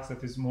a task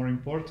that is more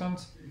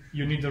important,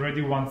 you need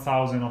already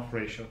 1000 of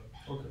ratio.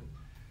 Okay.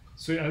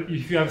 So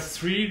if you have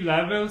 3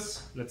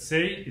 levels, let's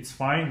say, it's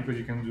fine, because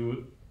you can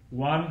do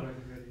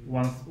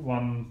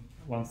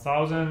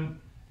 1000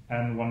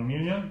 and 1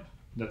 million,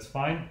 that's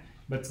fine.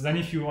 But then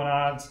if you want to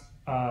add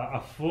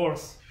a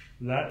 4th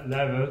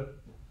level,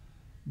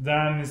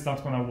 then it's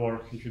not going to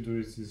work if you do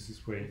it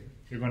this way.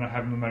 You're going to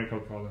have numerical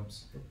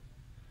problems.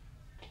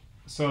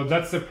 So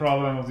that's the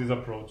problem of this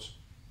approach,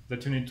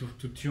 that you need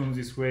to tune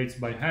these weights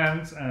by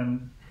hand,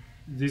 and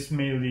this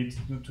may lead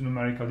to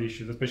numerical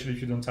issues, especially if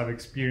you don't have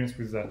experience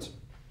with that.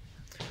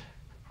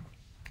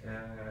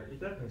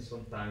 It happens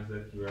sometimes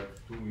that you have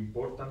 2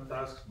 important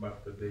tasks,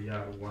 but they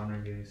are one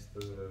against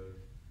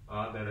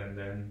other, and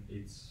then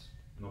it's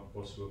not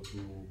possible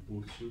to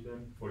pursue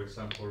them. For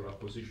example, a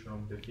position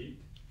of the feet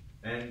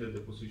and the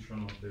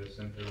position of the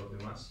center of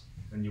the mass,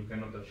 and you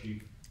cannot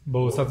achieve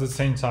both at the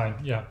same time.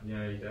 Yeah.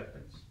 Yeah, it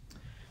happens.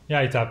 Yeah,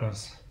 it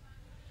happens.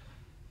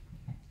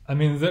 I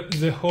mean,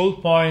 the whole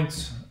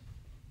point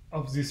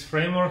of this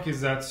framework is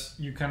that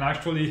you can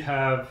actually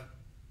have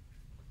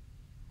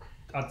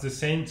at the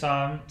same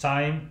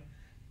time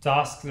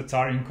tasks that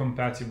are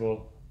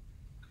incompatible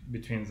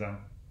between them.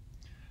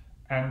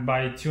 And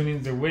by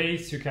tuning the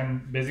weights, you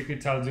can basically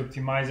tell the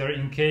optimizer,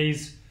 in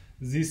case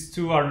these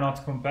two are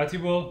not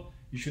compatible,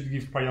 you should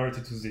give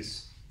priority to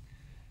this.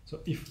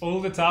 So if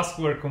all the tasks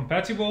were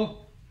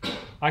compatible,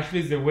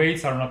 actually the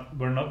weights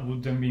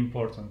wouldn't be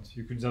important.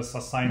 You could just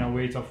assign a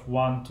weight of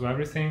 1 to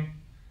everything.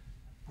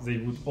 They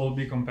would all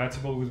be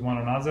compatible with one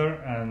another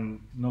and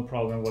no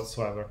problem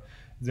whatsoever.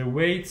 The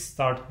weights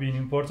start being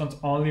important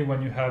only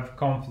when you have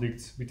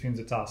conflicts between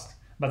the tasks,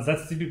 but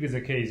that's typically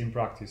the case in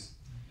practice.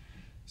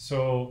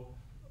 So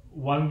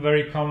one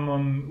very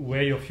common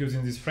way of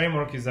using this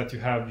framework is that you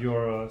have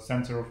your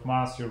center of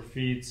mass, your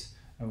feet,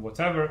 and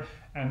whatever,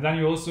 and then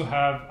you also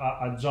have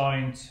a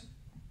joint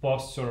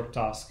posture of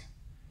task.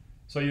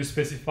 So you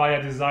specify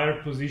a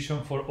desired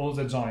position for all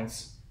the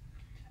joints,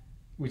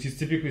 which is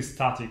typically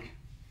static.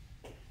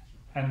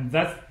 And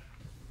that's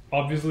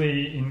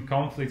obviously in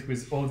conflict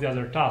with all the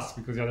other tasks,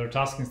 because the other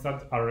tasks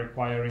instead are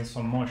requiring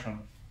some motion.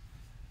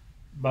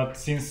 But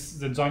since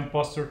the joint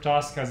posture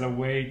task has a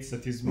weight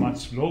that is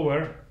much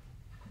lower,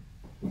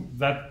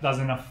 that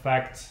doesn't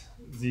affect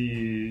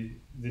the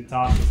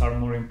tasks that are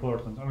more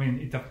important. I mean,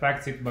 it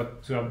affects it,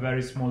 but to a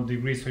very small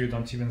degree, so you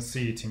don't even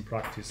see it in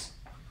practice.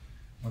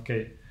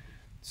 Okay,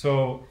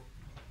 so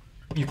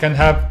you can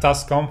have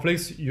task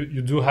conflicts.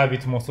 You do have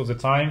it most of the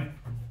time,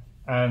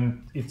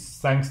 and it's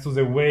thanks to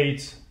the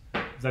weight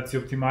that the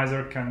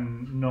optimizer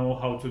can know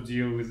how to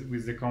deal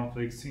with the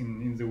conflicts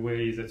in the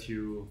way that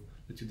you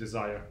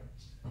desire.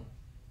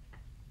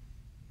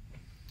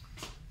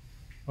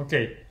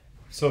 Okay,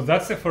 so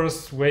that's the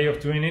first way of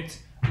doing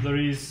it. There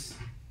is,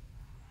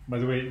 by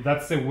the way,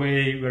 that's the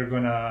way we're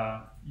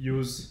gonna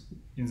use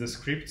in the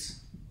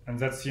scripts, and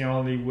that's the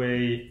only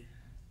way,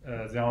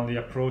 the only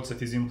approach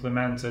that is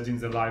implemented in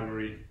the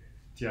library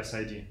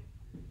TSID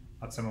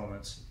at the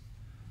moment.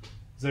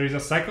 There is a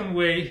second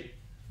way,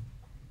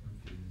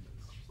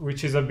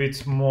 which is a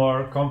bit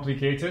more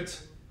complicated,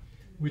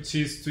 which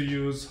is to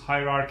use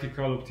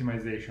hierarchical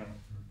optimization.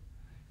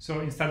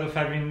 So instead of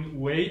having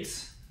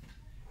weights,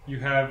 you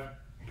have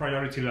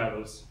priority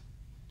levels.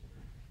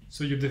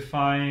 So you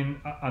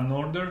define an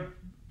order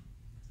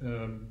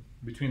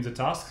between the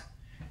tasks.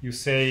 You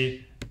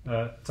say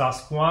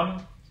task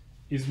 1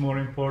 is more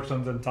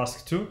important than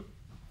task 2.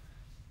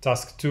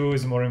 Task 2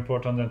 is more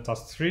important than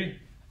task 3,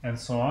 and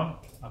so on,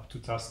 up to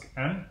task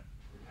n.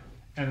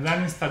 And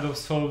then instead of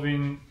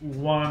solving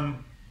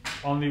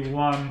only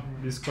one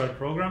least-squared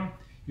program,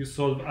 you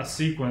solve a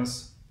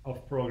sequence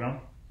of program,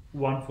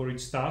 one for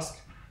each task,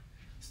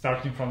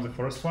 starting from the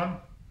first one.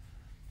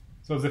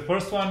 So the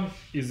first one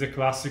is the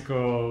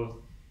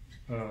classical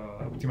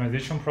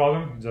optimization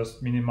problem.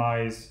 Just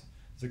minimize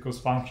the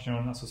cost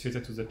function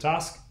associated to the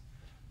task,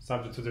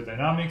 subject to the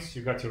dynamics,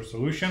 you got your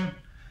solution.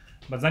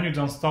 But then you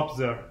don't stop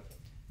there.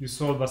 You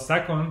solve a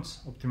second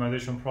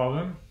optimization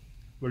problem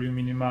where you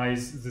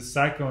minimize the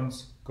second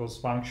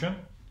cost function,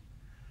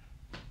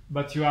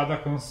 but you add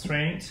a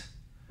constraint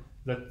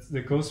that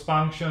the cost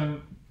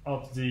function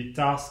of the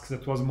task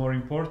that was more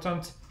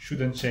important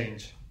shouldn't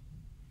change.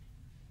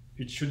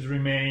 It should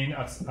remain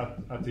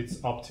at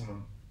its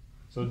optimum.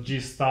 So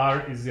G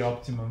star is the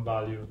optimum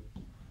value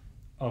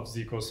of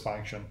the cost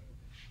function.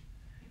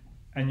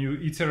 And you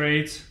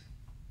iterate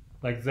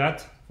like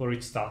that for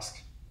each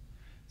task.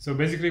 So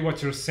basically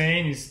what you're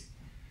saying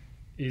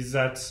is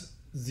that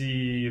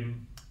the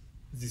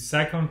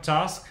second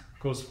task,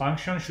 cost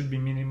function, should be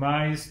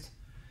minimized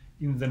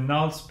in the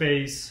null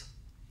space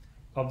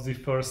of the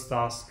first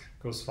task,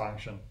 cost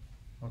function.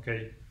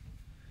 Okay?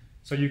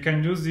 So you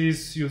can do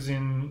this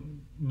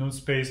using null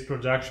space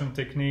projection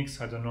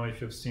techniques. I don't know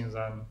if you've seen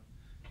them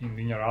in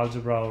linear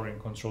algebra or in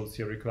control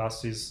theory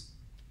classes.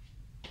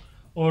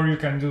 Or you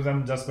can do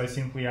them just by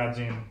simply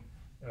adding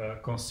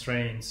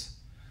constraints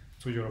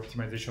to your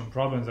optimization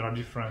problem. There are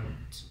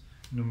different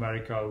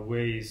numerical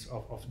ways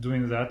of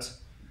doing that.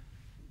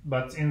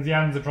 But in the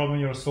end, the problem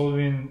you're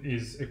solving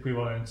is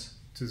equivalent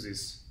to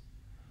this.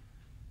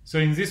 So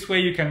in this way,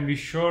 you can be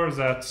sure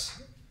that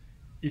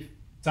if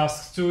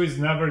task 2 is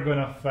never going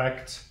to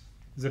affect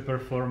the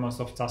performance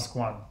of task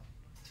 1.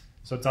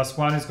 So task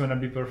 1 is going to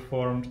be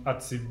performed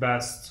at the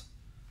best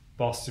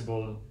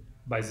possible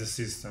by the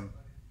system.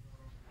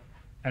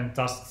 And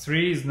task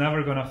 3 is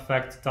never going to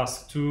affect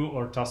task 2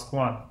 or task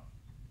 1,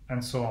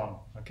 and so on.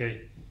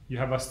 Okay? You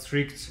have a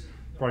strict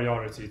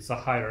priority. It's a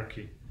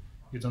hierarchy.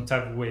 You don't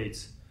have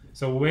weights.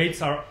 So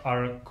weights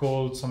are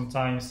called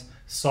sometimes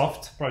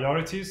soft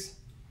priorities,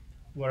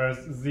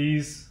 whereas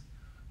these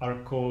are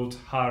called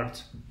hard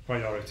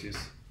priorities.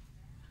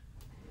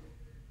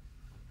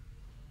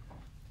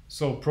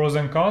 So pros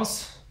and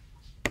cons.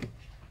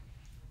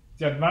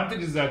 The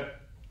advantage is that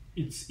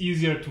it's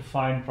easier to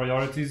find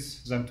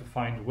priorities than to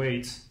find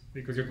weights,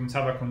 because you can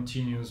have a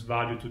continuous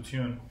value to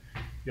tune.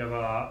 You have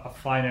a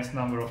finite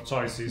number of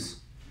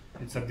choices.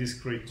 It's a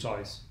discrete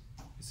choice.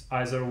 It's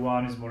either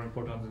 1 is more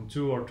important than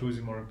 2 or 2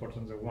 is more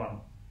important than 1.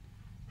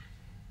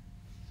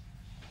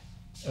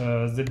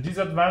 The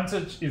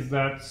disadvantage is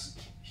that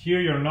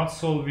here you're not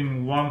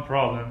solving one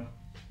problem,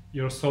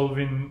 you're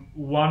solving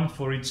one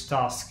for each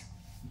task.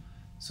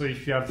 So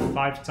if you have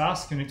 5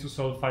 tasks, you need to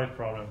solve 5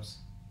 problems.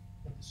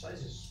 But the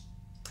sizes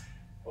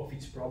of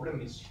each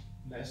problem is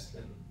less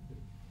than...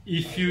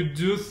 If you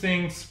do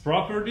things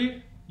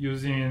properly,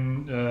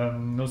 using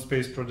no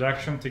space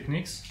projection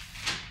techniques,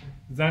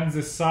 then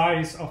the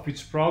size of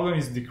each problem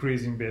is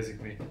decreasing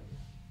basically.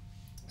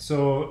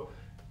 So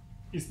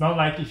it's not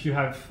like if you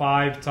have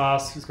 5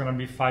 tasks, it's going to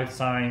be 5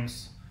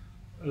 times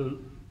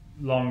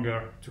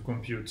longer to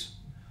compute.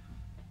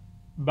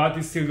 But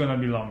it's still going to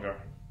be longer.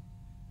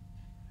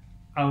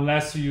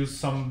 Unless you use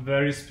some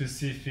very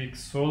specific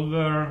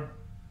solver,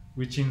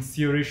 which in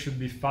theory should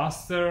be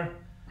faster,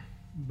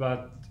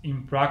 but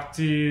in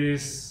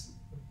practice,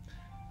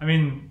 I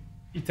mean,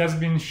 it has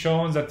been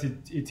shown that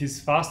it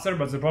is faster,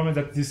 but the problem is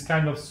that these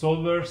kind of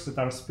solvers that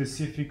are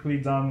specifically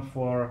done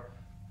for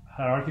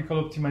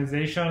hierarchical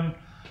optimization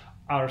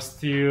are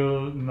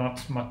still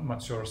not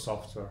mature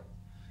software.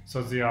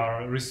 So they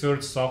are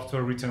research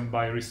software written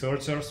by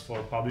researchers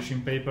for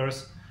publishing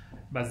papers,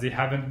 but they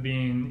haven't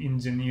been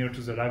engineered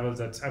to the level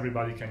that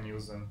everybody can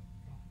use them.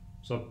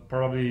 So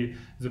probably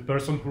the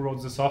person who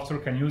wrote the software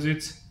can use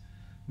it,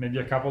 maybe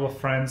a couple of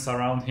friends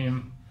around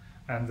him,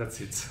 and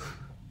that's it.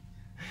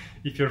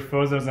 If you're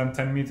further than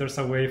 10 meters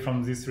away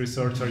from this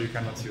researcher, you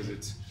cannot use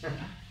it.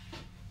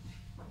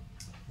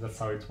 That's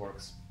how it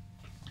works.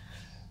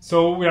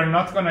 So we are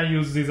not going to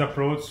use this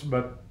approach,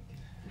 but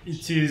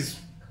it is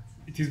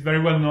very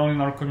well known in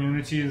our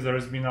community. There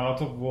has been a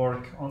lot of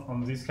work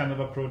on these kind of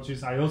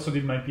approaches. I also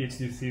did my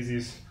PhD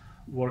thesis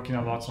working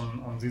a lot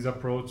on this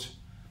approach,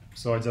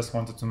 so I just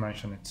wanted to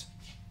mention it.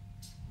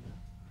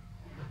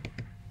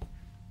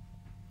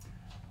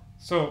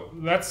 So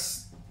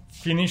let's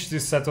finish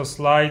this set of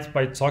slides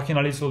by talking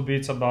a little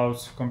bit about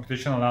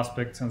computational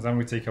aspects, and then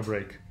we take a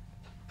break.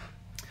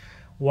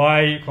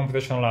 Why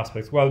computational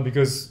aspects? Well,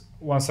 because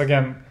once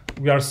again,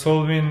 we are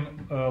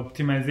solving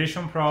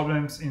optimization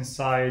problems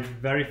inside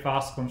very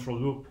fast control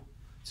loop.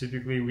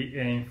 Typically, we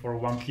aim for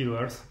 1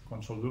 kHz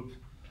control loop.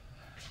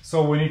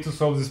 So we need to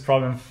solve this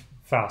problem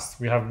fast.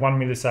 We have 1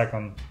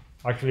 millisecond,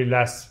 actually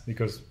less,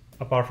 because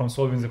apart from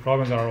solving the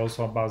problem, there are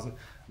also about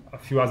a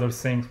few other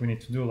things we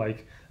need to do,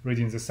 like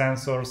reading the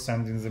sensors,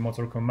 sending the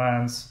motor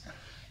commands,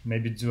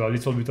 maybe do a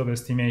little bit of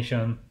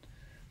estimation.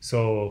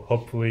 So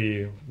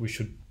hopefully we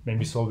should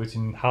maybe solve it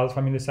in half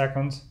a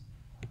millisecond.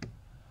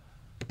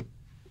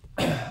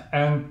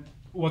 And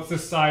what's the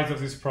size of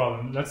this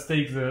problem? Let's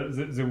take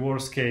the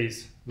worst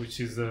case, which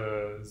is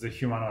the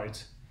humanoid.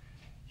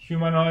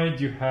 Humanoid,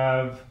 you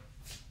have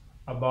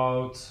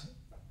about,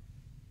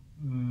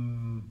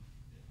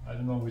 I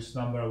don't know which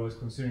number I was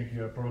considering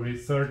here, probably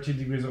 30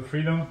 degrees of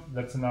freedom.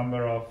 That's the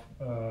number of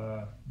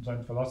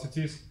joint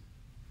velocities,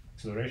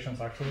 accelerations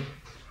actually.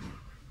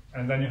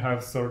 And then you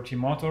have 30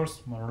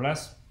 motors, more or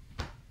less,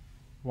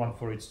 1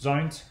 for each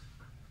joint.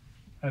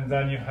 And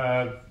then you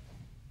have,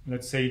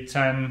 let's say,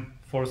 10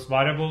 force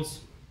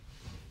variables,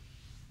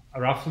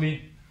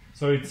 roughly.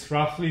 So it's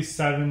roughly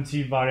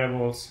 70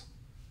 variables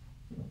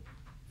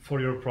for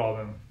your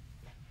problem.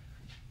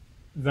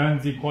 Then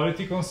the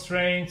quality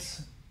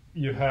constraints,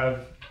 you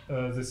have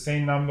the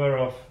same number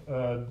of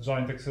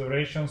joint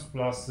accelerations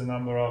plus the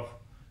number of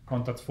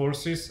contact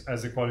forces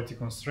as the quality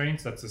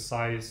constraints. That's the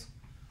size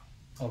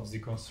of the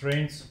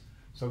constraints.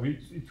 So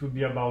it would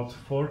be about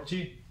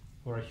 40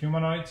 for a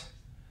humanoid.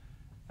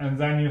 And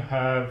then you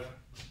have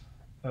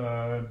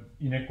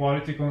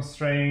inequality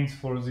constraints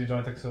for the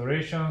joint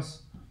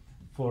accelerations,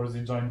 for the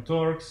joint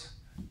torques,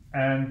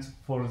 and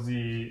for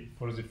the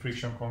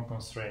friction cone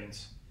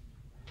constraints.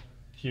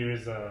 Here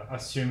is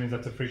assuming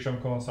that the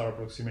friction cones are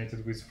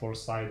approximated with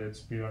 4-sided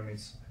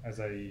pyramids, as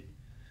I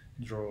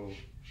draw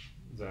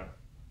there.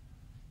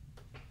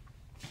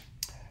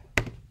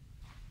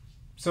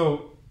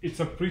 So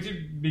it's a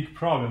pretty big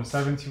problem,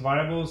 70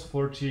 variables,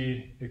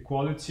 40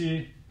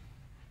 equality,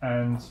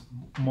 and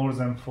more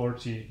than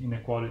 40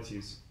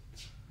 inequalities.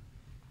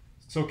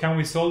 So can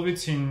we solve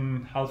it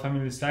in half a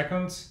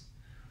millisecond?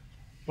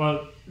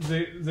 Well,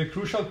 the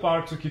crucial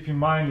part to keep in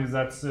mind is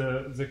that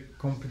the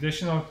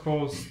computational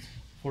cost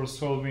for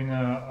solving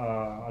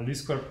a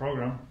least square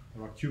program,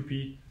 or a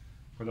QP,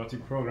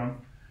 quadratic program,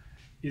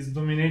 is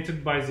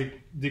dominated by the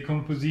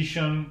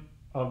decomposition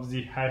of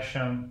the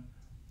Hessian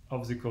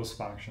of the cost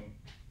function.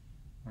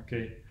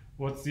 Okay,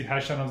 what's the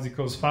Hessian of the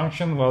cost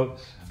function? Well,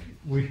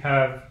 we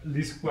have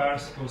least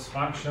squares cost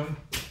function,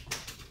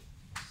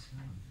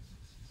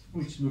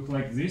 which look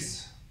like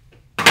this.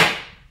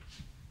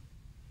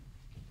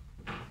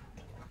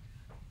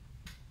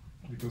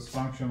 The cost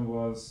function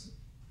was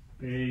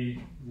ay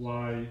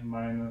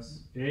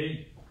minus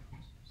a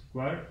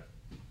squared,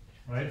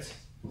 right?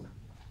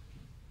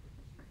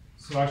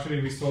 So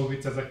actually we solve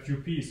it as a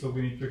QP, so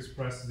we need to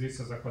express this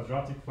as a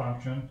quadratic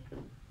function,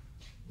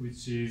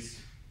 which is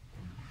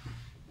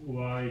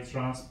y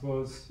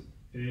transpose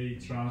a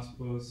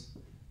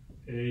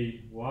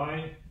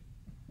y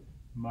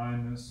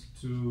minus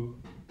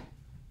 2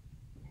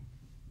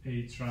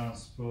 A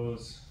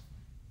transpose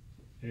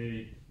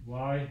A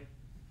y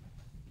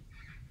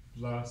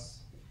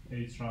plus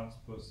A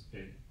transpose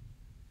A.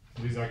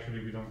 This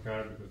actually we don't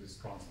care because it's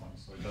constant,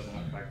 so it doesn't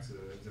affect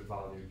the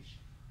value.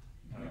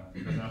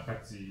 It doesn't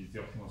affect the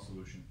optimal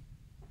solution.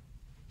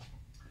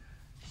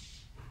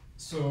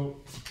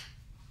 So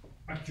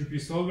a QP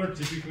solver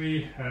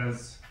typically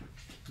has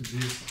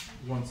this,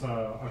 wants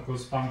a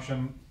cost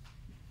function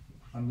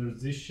under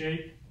this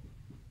shape,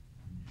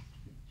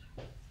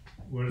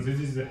 where this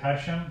is the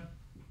Hessian.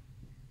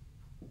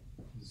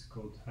 This is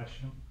called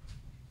Hessian.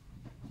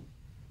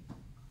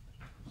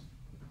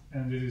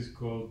 And this is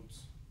called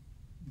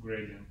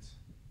gradient.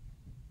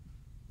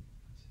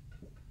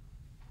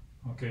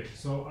 Okay,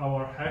 so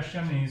our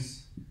Hessian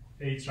is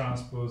A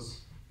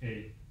transpose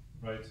A,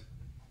 right?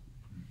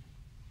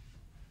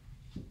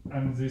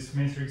 And this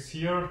matrix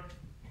here,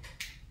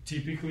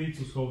 typically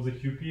to solve the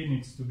QP,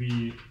 needs to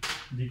be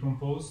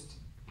decomposed.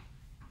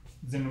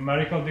 The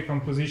numerical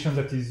decomposition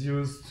that is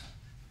used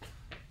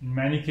in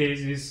many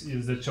cases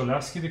is the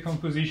Cholesky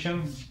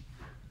decomposition,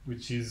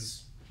 which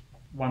is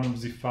one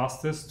of the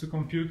fastest to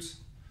compute,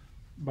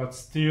 but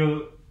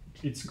still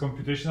its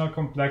computational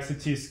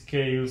complexity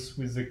scales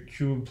with the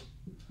cube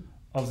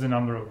of the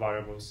number of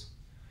variables.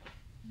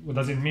 What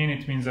does it mean?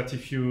 It means that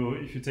if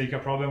you take a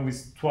problem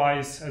with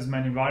twice as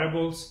many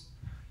variables,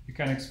 you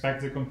can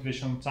expect the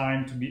computation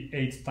time to be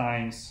 8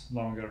 times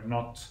longer,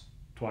 not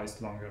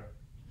twice longer.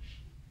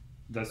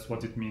 That's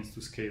what it means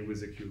to scale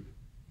with the cube.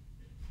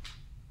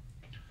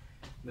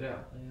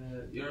 Andrea,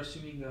 you're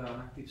assuming an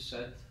active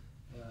set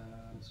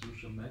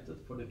solution method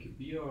for the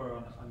QP or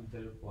an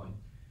integral point,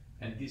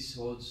 and this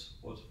holds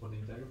also for the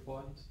integral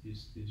point.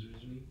 This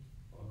reasoning,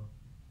 or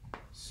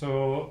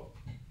so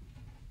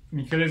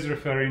Michele is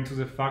referring to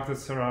the fact that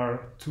there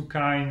are two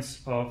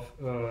kinds of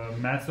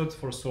methods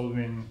for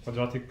solving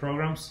quadratic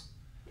programs,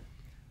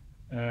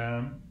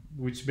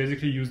 which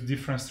basically use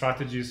different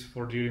strategies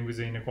for dealing with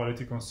the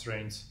inequality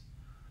constraints.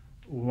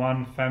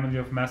 One family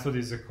of methods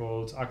is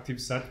called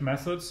active set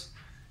methods,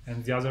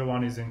 and the other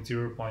one is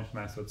interior point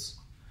methods.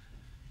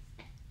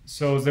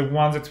 So the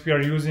one that we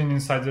are using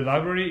inside the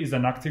library is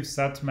an active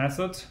set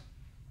method,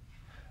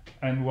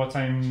 and what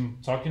I'm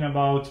talking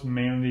about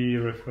mainly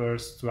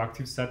refers to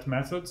active set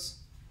methods,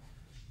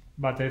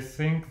 but I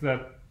think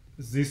that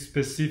these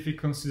specific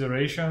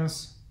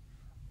considerations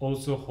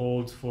also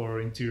hold for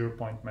interior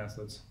point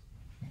methods.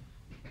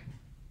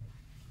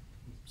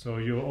 So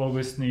you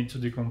always need to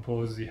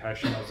decompose the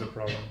Hessian of the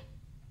problem.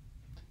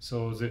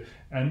 So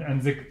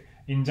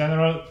in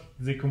general,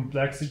 the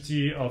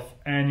complexity of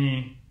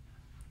any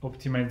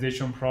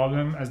optimization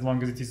problem, as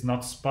long as it is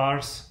not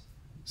sparse,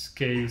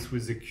 scales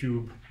with the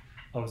cube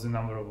of the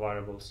number of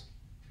variables.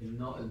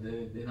 No,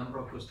 the number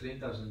of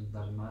constraints doesn't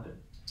matter.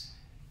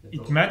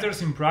 It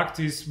matters in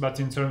practice, but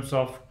in terms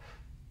of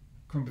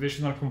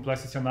computational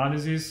complexity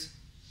analysis,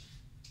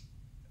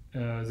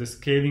 the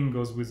scaling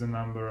goes with the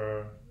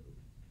number.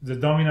 The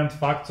dominant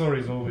factor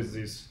is always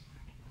this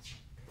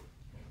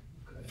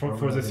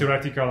for the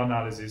theoretical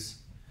analysis.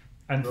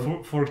 And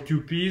for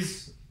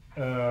QPs,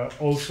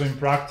 also in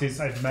practice,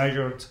 I've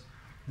measured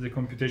the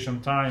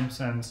computation times,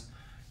 and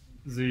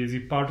the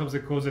part of the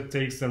code that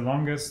takes the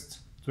longest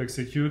to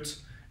execute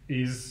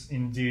is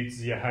indeed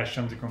the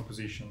Hessian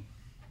decomposition.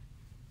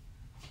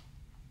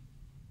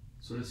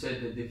 So let's say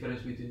the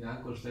difference between the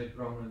unconstrained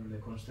problem and the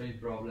constrained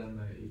problem,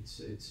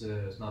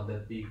 it's not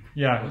that big.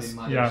 Yeah,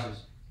 yeah.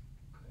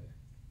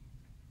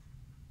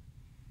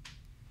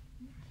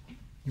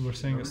 You were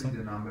saying something?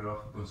 The number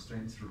of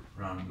constraints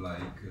run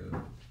like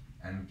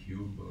n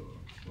cube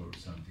or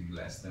something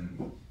less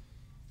than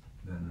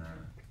n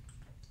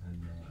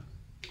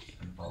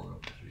power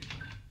of 3.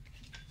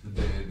 So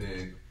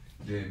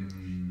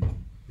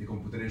the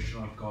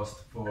computational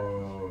cost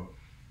for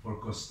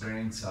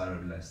constraints are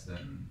less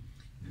than.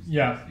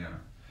 Yeah.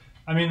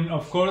 I mean,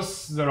 of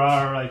course, there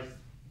are like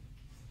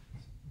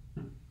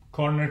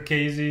corner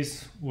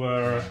cases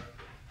where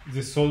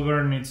the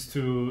solver needs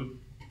to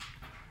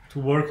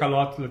work a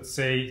lot, let's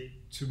say,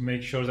 to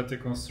make sure that the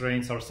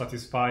constraints are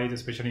satisfied,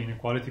 especially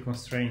inequality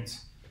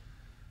constraints.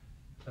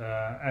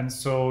 And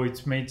so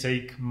it may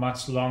take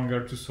much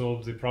longer to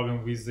solve the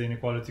problem with the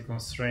inequality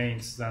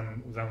constraints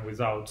than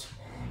without.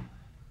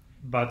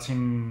 But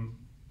in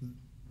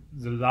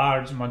the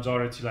large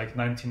majority, like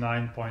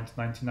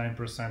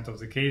 99.99% of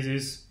the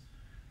cases,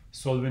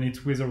 solving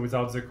it with or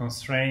without the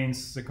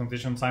constraints, the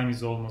computation time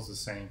is almost the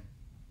same.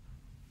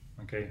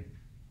 Okay.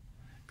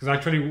 Because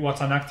actually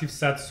what an active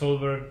set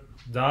solver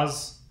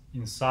does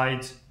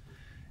inside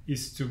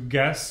is to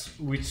guess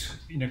which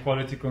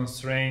inequality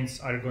constraints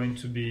are going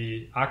to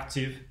be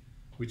active,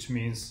 which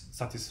means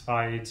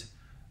satisfied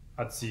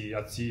at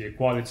the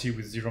equality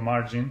with zero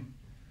margin.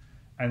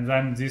 And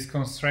then these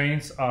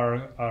constraints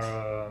are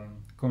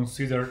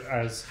considered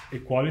as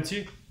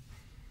equality,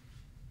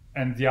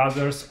 and the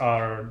others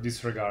are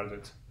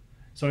disregarded.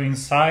 So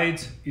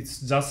inside, it's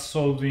just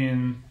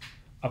solving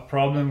a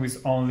problem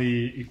with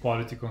only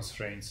equality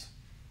constraints.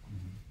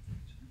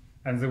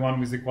 And the one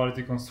with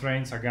equality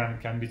constraints, again,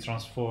 can be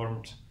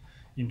transformed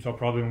into a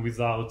problem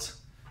without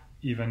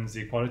even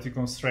the equality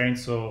constraint.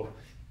 So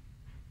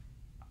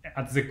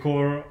at the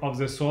core of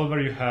the solver,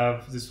 you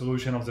have the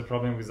solution of the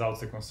problem without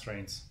the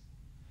constraints.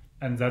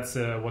 And that's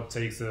what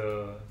takes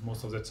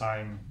most of the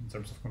time in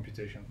terms of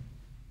computation.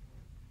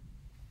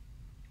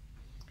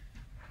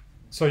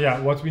 So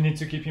yeah, what we need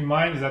to keep in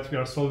mind is that we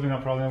are solving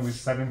a problem with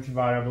 70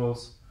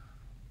 variables,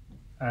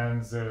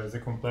 and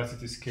the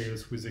complexity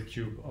scales with the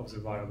cube of the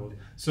variable.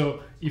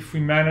 So if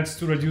we manage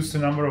to reduce the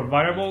number of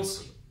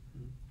variables,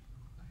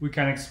 we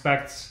can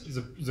expect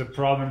the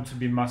problem to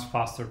be much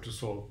faster to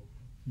solve.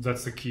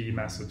 That's the key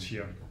message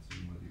here.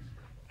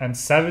 And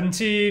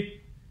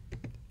 70,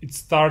 it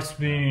starts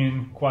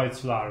being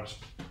quite large.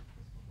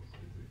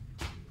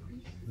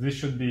 This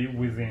should be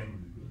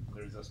within.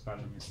 There is a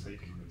spelling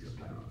mistake.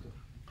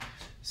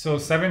 So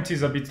 70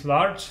 is a bit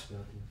large.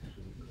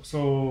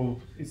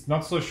 So it's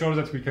not so sure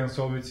that we can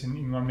solve it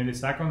in 1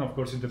 millisecond. Of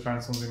course, it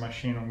depends on the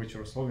machine on which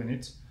you're solving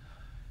it.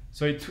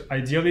 So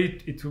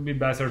ideally, it would be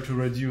better to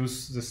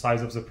reduce the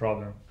size of the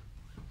problem.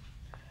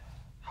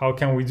 How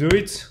can we do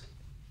it?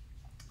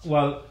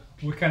 Well,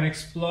 we can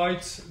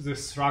exploit the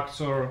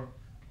structure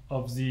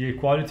of the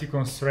equality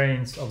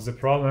constraints of the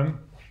problem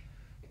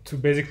to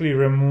basically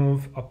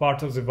remove a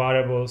part of the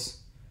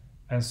variables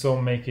and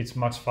so make it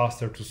much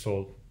faster to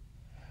solve.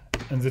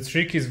 And the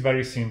trick is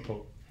very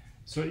simple.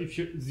 So if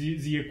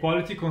the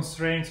equality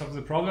constraints of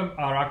the problem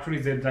are actually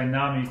the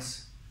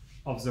dynamics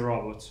of the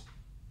robot.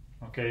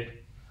 Okay.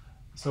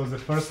 So the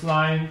first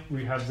line,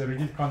 we have the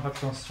rigid contact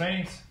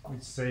constraints,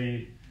 which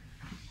say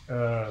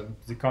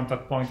the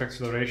contact point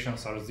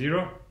accelerations are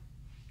 0,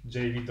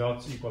 jv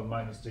dot equal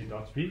minus j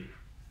dot v.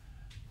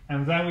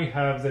 And then we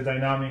have the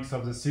dynamics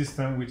of the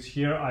system, which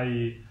here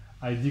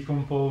I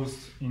decomposed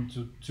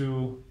into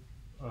two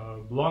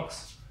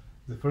blocks.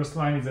 The first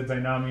line is the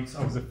dynamics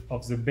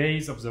of the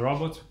base of the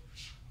robot,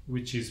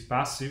 which is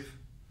passive.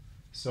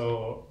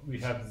 So we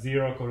have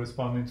 0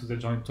 corresponding to the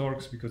joint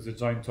torques, because the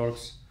joint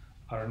torques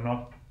are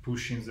not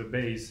pushing the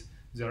base,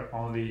 they're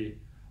only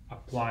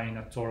applying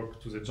a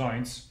torque to the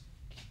joints.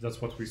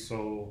 That's what we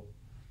saw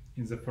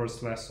in the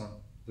first lesson,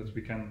 that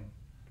we can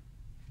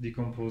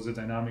decompose the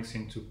dynamics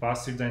into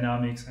passive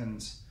dynamics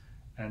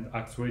and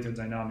actuated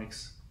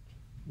dynamics,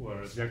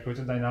 where the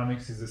actuated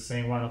dynamics is the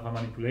same one of a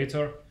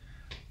manipulator,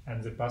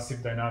 and the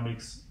passive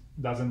dynamics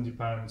doesn't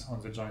depend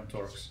on the joint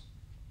torques.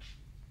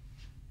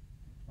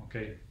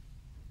 Okay.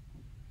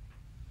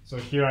 So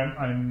here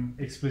I'm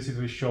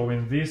explicitly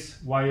showing this.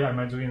 Why am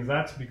I doing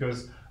that?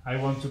 Because I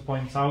want to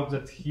point out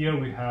that here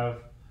we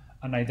have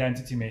an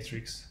identity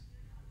matrix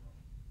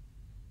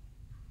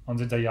on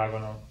the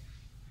diagonal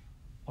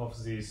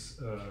of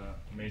this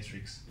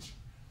matrix.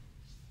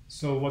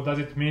 So what does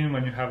it mean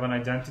when you have an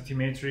identity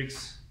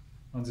matrix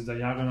on the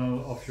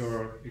diagonal of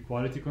your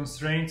equality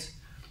constraint?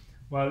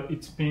 Well,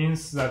 it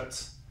means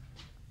that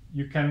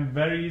you can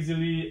very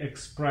easily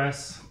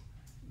express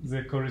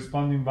the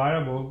corresponding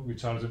variable,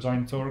 which are the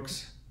joint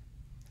torques,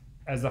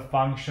 as a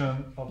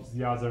function of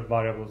the other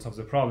variables of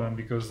the problem,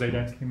 because the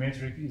identity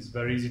matrix is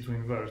very easy to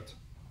invert.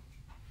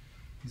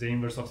 The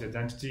inverse of the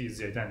identity is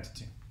the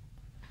identity.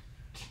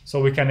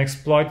 So we can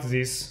exploit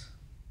this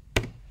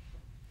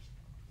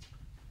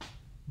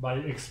by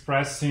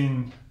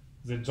expressing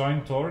the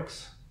joint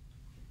torques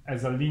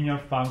as a linear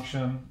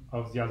function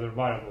of the other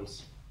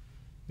variables.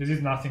 This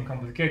is nothing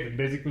complicated.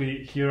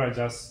 Basically, here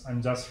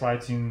I'm just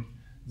writing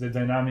the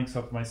dynamics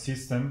of my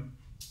system.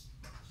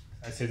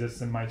 I say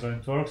that my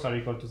joint torques are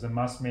equal to the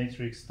mass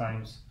matrix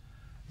times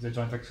the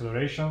joint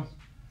acceleration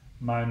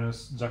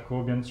minus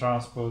Jacobian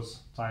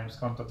transpose times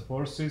contact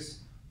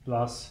forces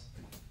plus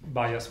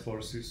bias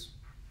forces.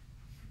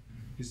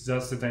 It's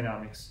just the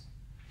dynamics.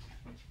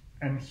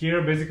 And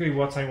here, basically,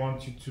 what I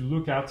want you to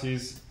look at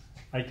is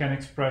I can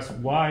express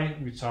y,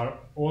 which are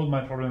all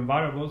my problem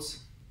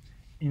variables,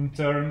 in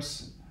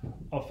terms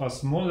of a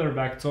smaller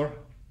vector,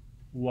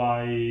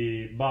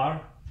 y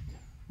bar,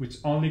 which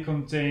only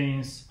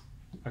contains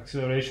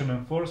acceleration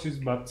and forces,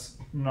 but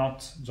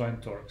not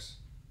joint torques.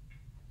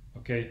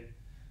 Okay.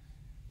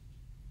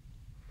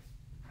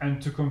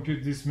 And to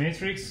compute this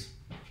matrix,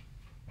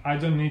 I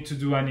don't need to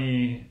do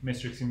any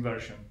matrix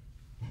inversion.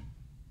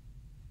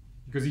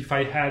 Because if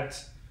I had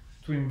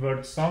to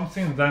invert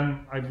something,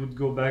 then I would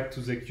go back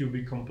to the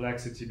cubic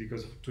complexity,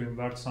 because to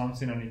invert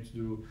something I need to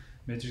do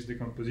matrix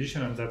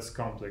decomposition, and that's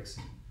complex.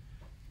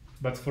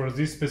 But for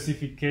this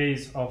specific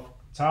case of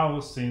tau,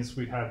 since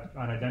we have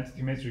an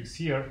identity matrix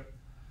here,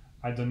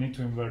 I don't need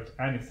to invert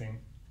anything.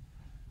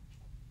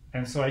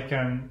 And so I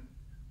can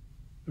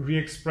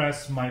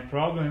re-express my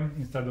problem,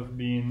 instead of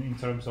being in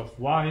terms of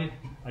y,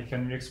 I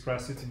can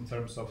re-express it in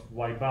terms of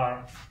y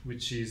bar,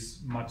 which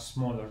is much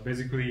smaller.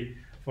 Basically,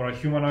 for a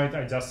humanoid,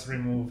 I just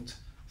removed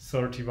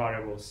 30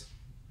 variables.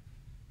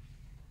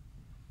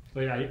 So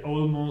yeah, I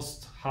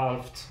almost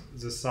halved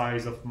the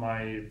size of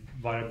my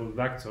variable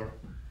vector,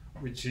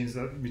 which means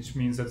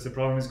that the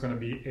problem is going to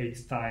be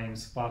 8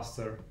 times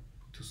faster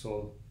to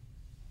solve.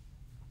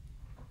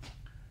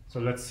 So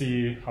let's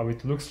see how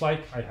it looks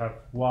like. I have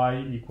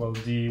y equal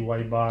d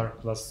y bar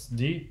plus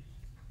d.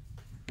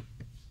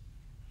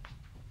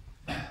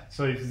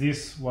 So if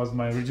this was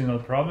my original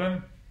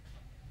problem,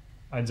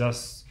 I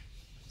just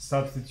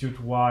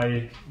substitute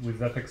y with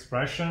that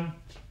expression,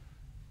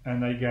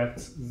 and I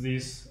get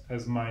this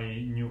as my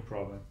new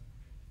problem.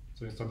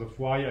 So instead of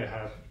y, I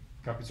have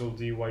capital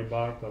D y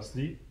bar plus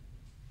d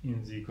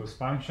in the cost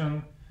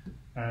function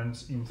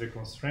and in the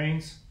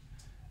constraints.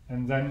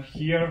 And then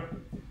here,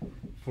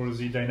 for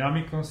the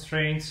dynamic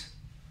constraints,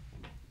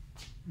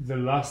 the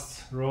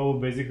last row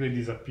basically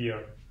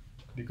disappears,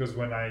 because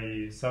when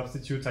I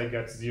substitute, I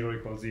get 0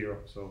 equals 0.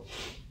 So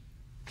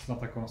it's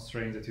not a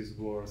constraint that is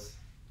worth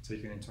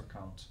taking into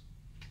account.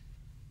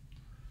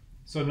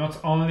 So not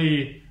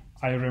only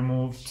I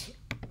removed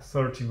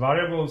 30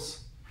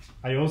 variables,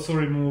 I also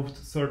removed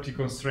 30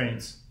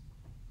 constraints.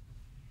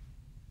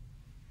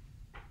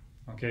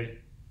 Okay.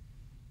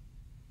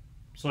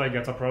 So I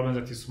get a problem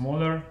that is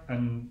smaller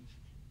and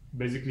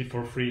basically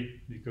for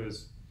free,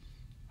 because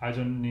I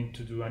don't need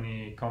to do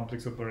any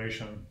complex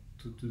operation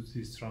to do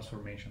this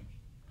transformation.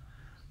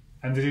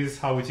 And this is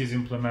how it is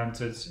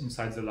implemented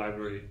inside the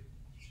library.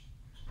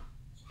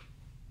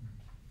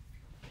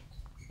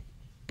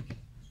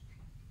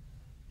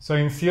 So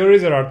in theory,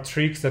 there are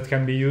tricks that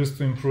can be used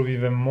to improve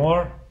even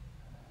more.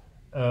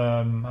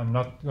 I'm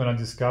not going to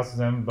discuss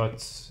them, but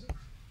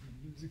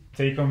the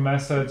take-home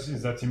message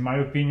is that, in my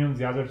opinion,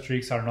 the other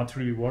tricks are not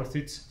really worth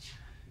it,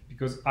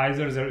 because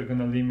either they're going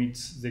to limit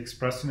the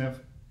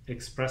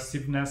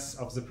expressiveness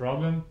of the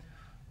problem,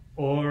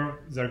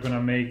 or they're going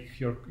to make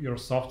your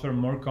software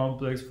more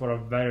complex for a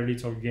very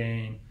little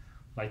gain,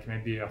 like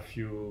maybe a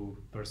few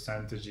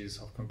percentages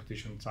of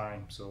computation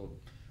time. So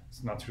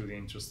it's not really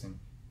interesting.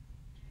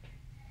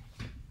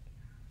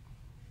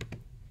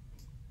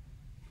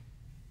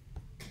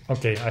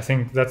 Okay, I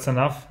think that's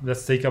enough.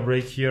 Let's take a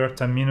break here,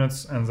 10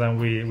 minutes, and then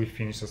we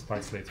finish the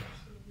slides later.